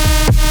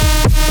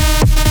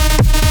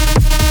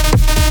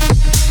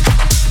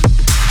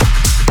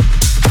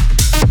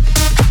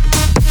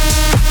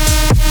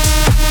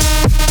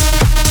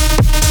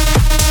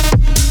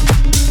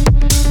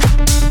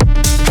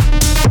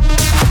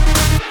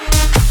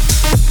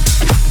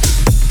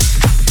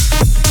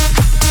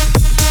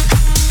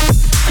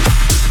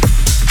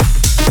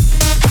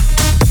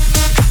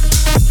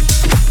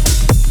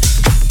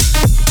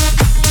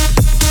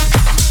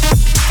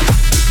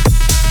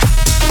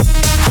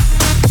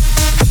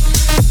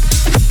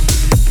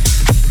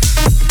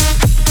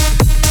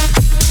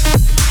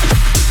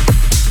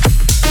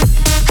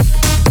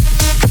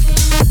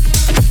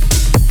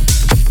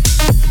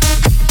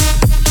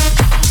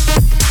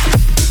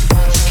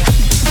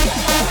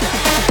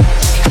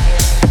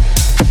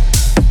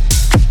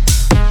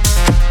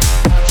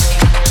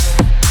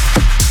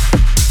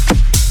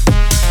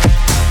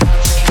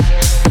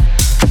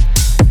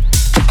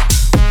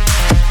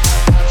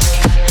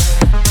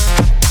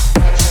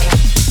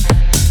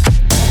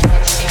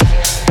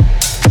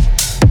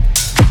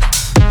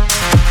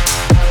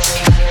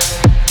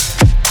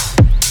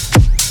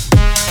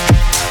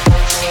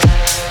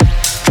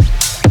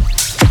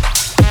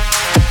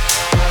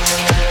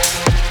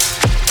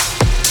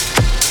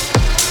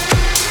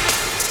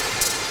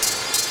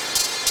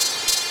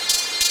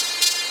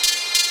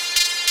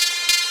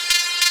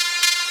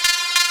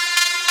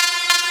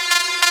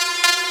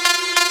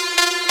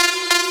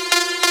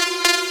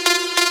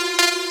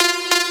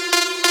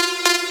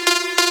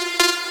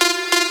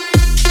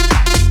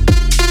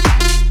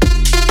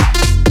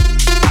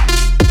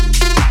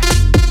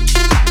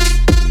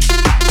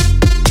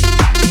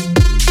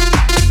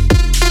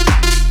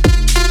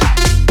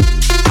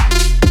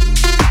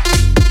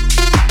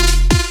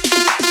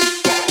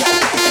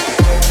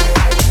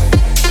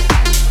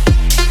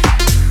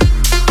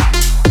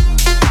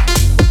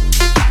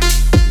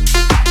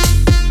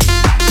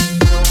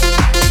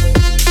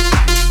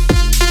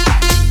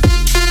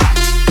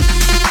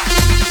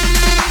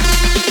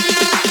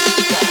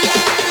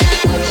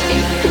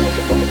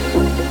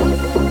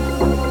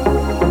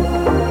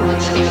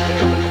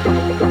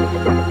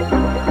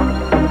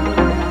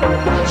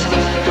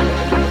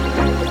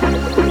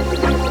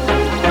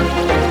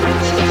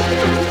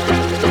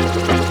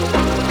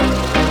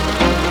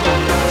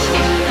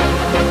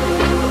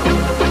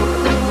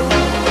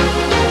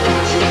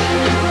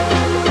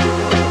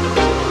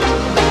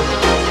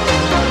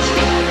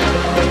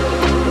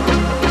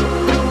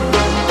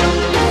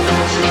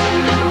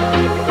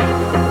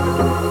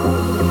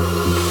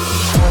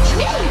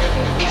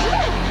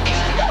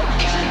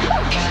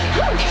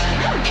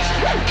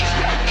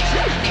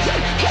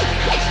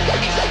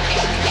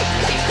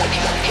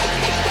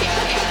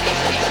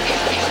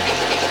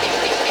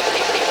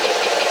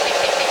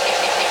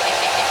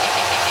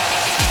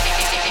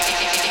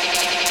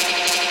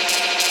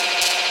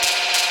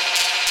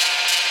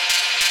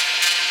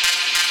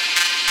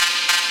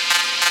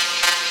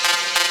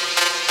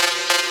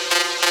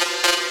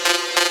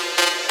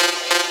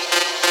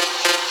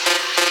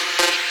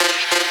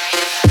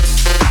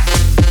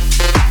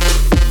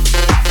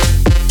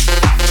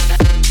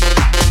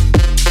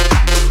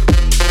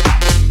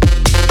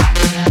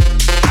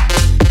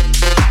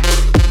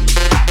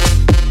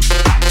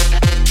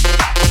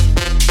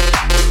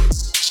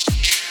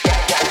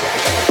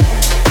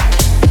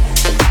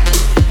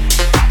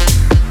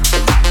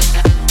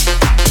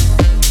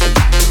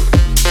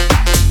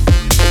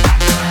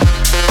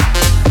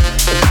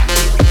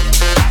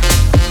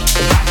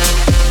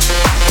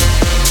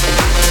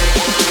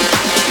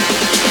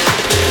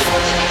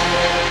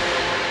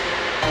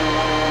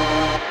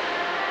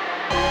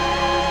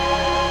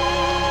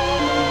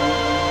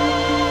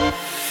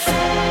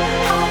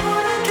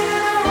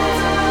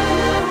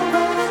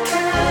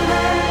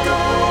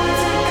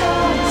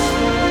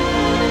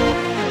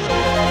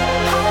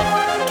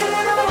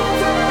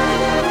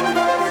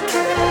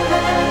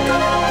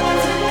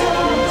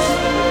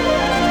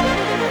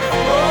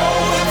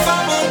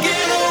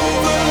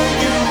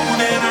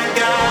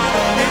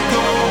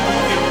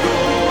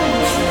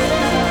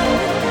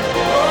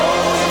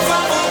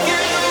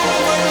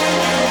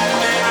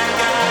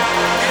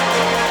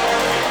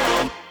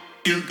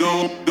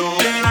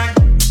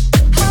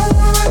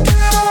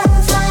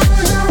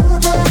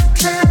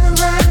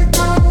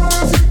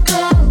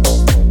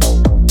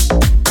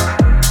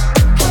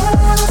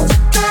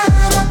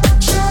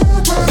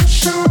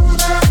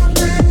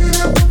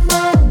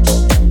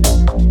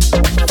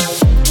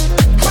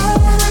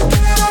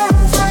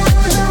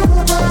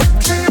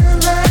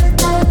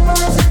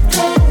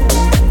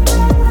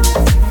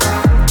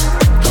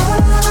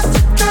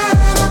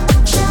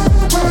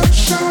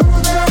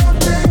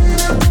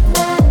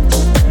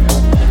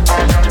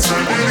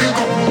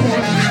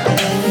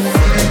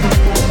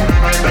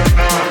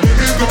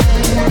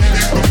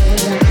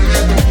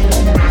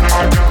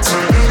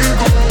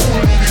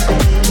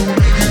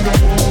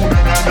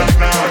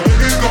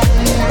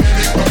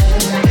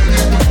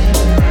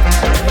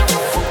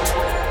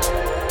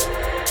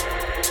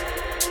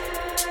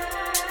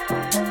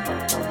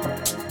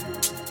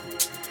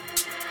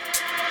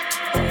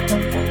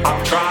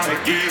 try to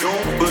get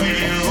over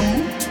you,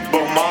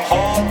 but my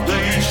heart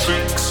plays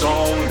tricks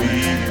on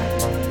me.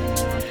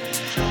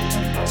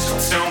 So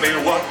tell me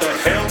what the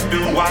hell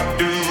do I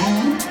do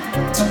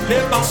to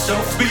let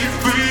myself be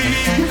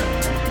free?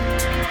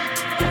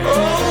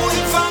 Oh,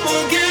 if I'ma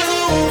get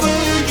over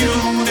you,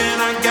 then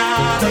I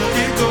gotta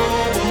let go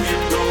of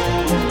your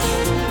ghost.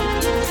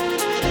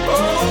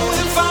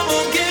 Oh, if I'ma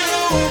get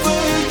over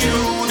you,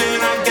 then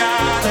I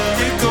gotta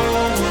let go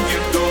of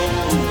your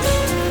ghost.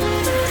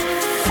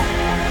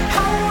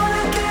 I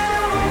wanna get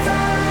over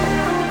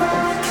you, but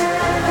I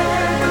can't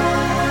let go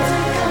of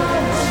your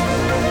ghost.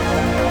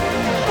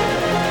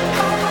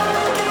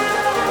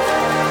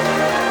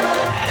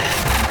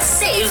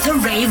 Save the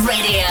Rave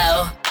Radio.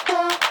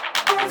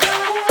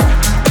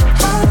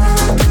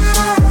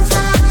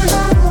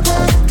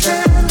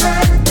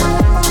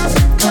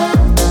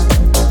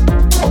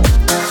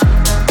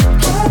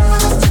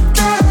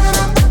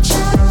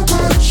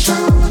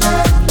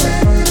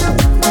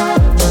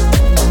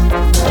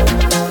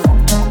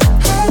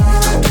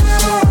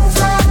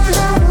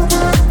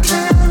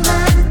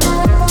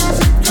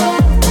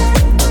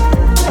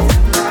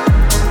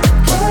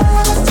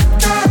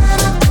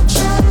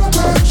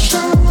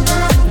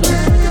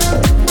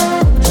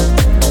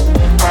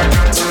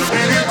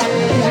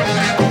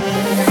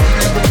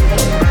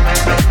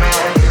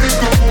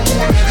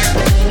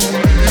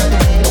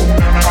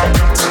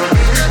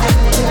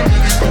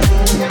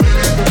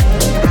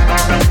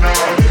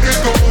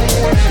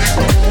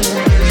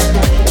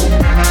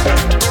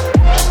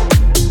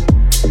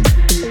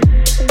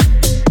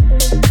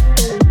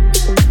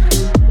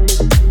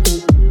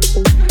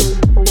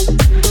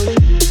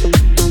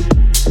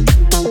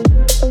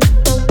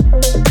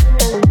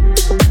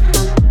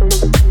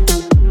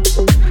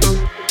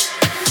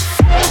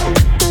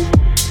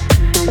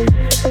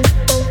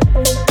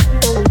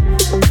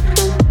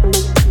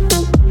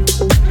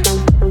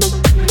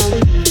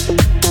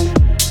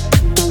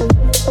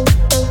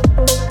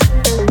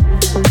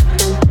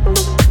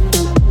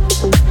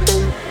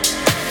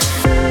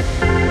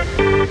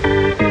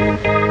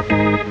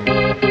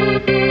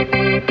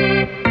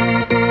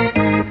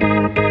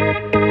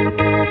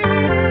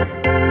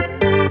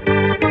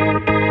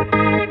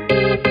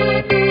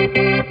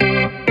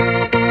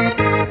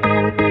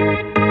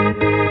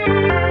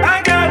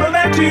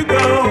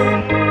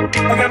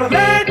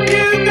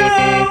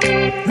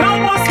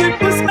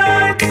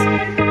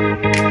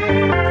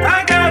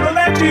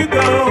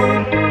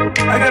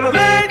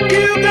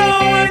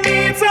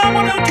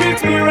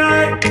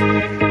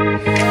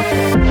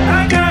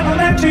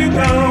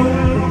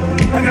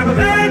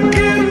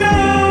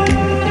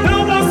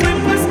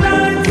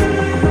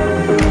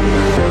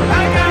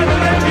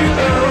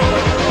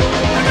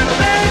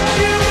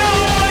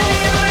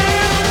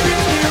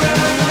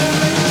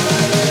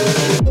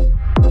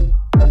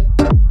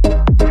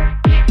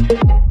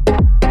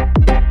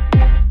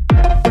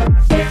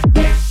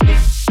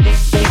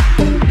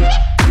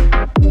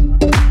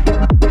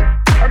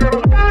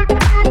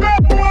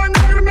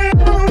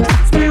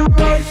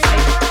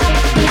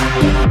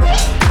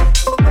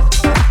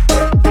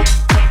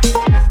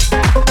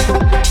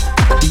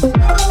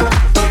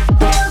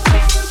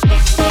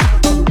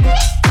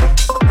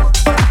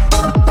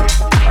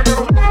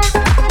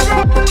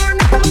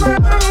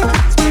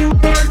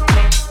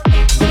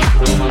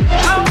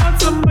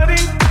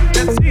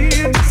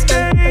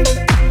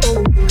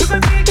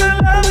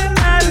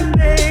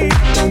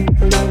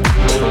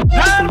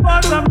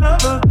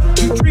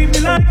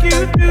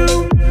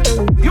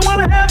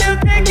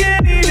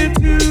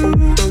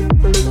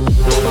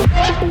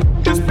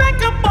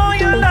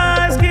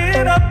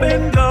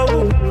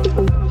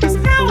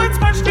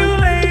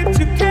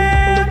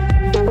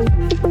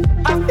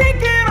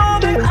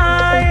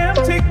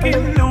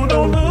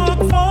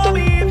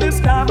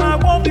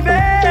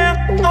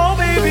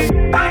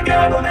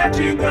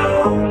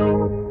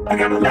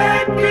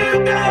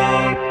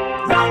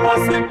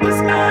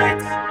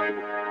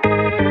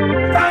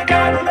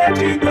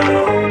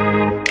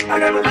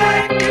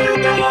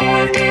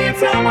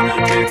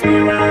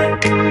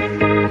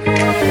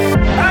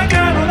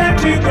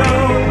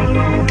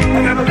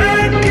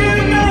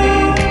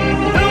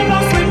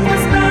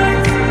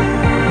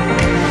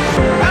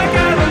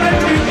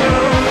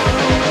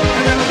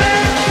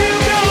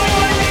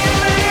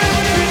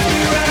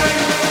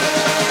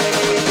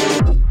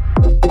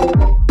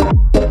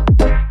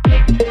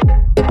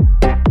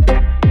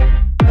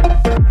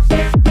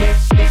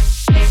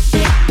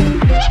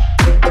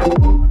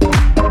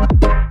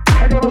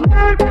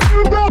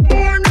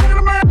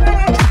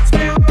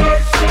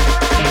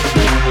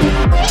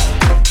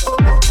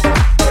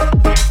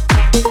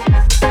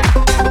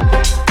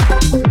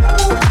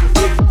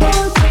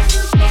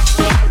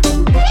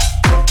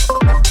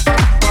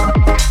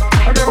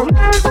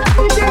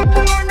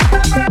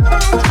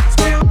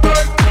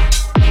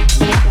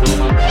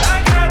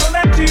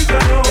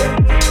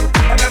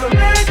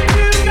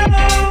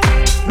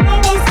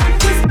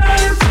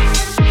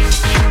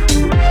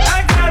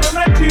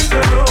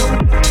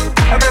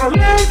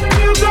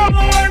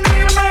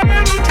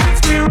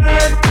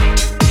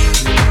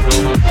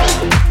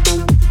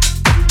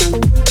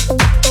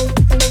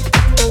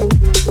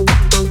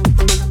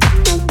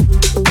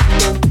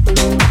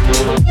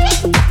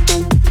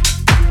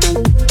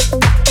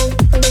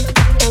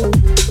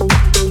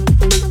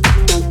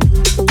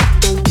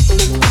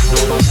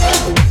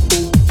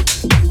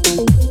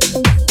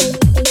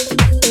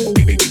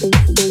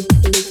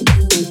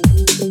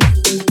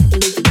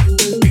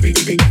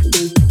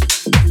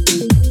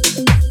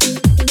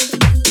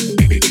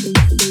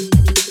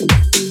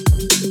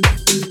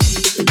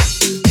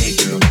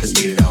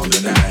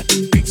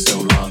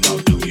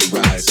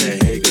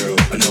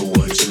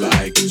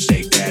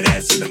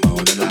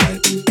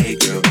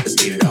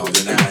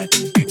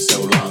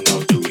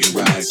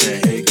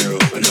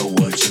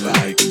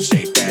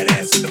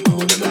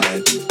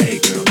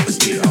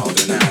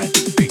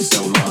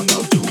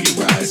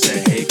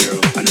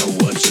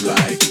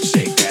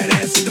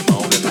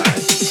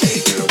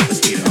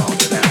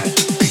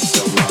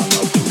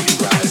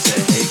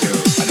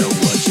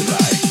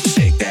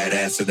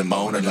 to the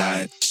Mona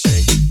Lisa.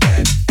 Shake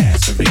that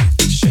ass for me.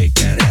 Shake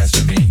that ass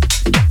for me.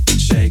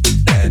 Shake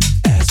that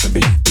ass for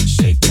me.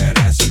 Shake that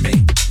ass for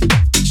me.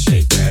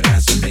 Shake that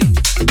ass for me.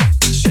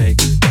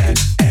 Shake that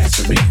ass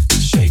for me.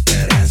 Shake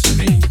that ass for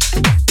me.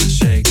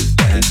 Shake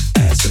that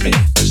ass for me.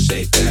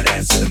 Shake that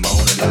ass to the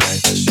Mona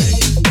Lisa.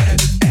 Shake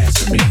that ass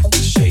for me.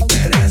 Shake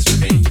that ass for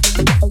me.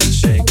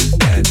 Shake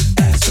that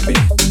ass for me.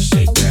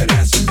 Shake that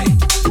ass for me.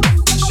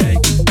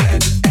 Shake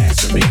that ass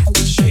for me.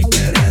 Shake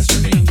that ass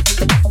for me.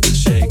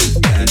 Shake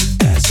that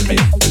ass for me.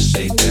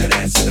 Shake that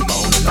ass to the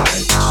Mona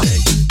Lisa.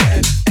 Shake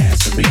that ass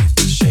for me.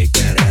 Shake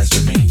that ass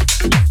for me.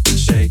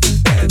 Shake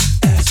that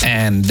ass.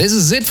 And this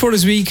is it for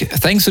this week.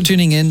 Thanks for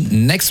tuning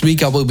in. Next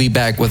week I will be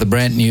back with a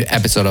brand new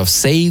episode of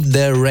Save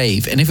the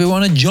Rave. And if you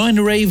want to join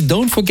the rave,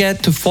 don't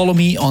forget to follow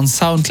me on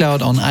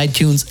SoundCloud, on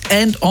iTunes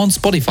and on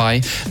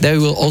Spotify. There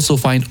you will also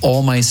find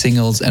all my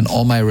singles and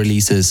all my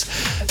releases.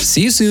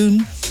 See you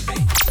soon.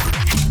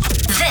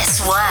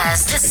 This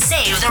was the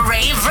Save the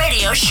Rave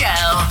radio show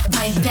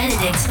by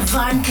Benedict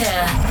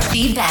Varnke.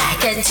 Be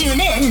back and tune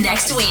in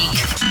next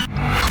week.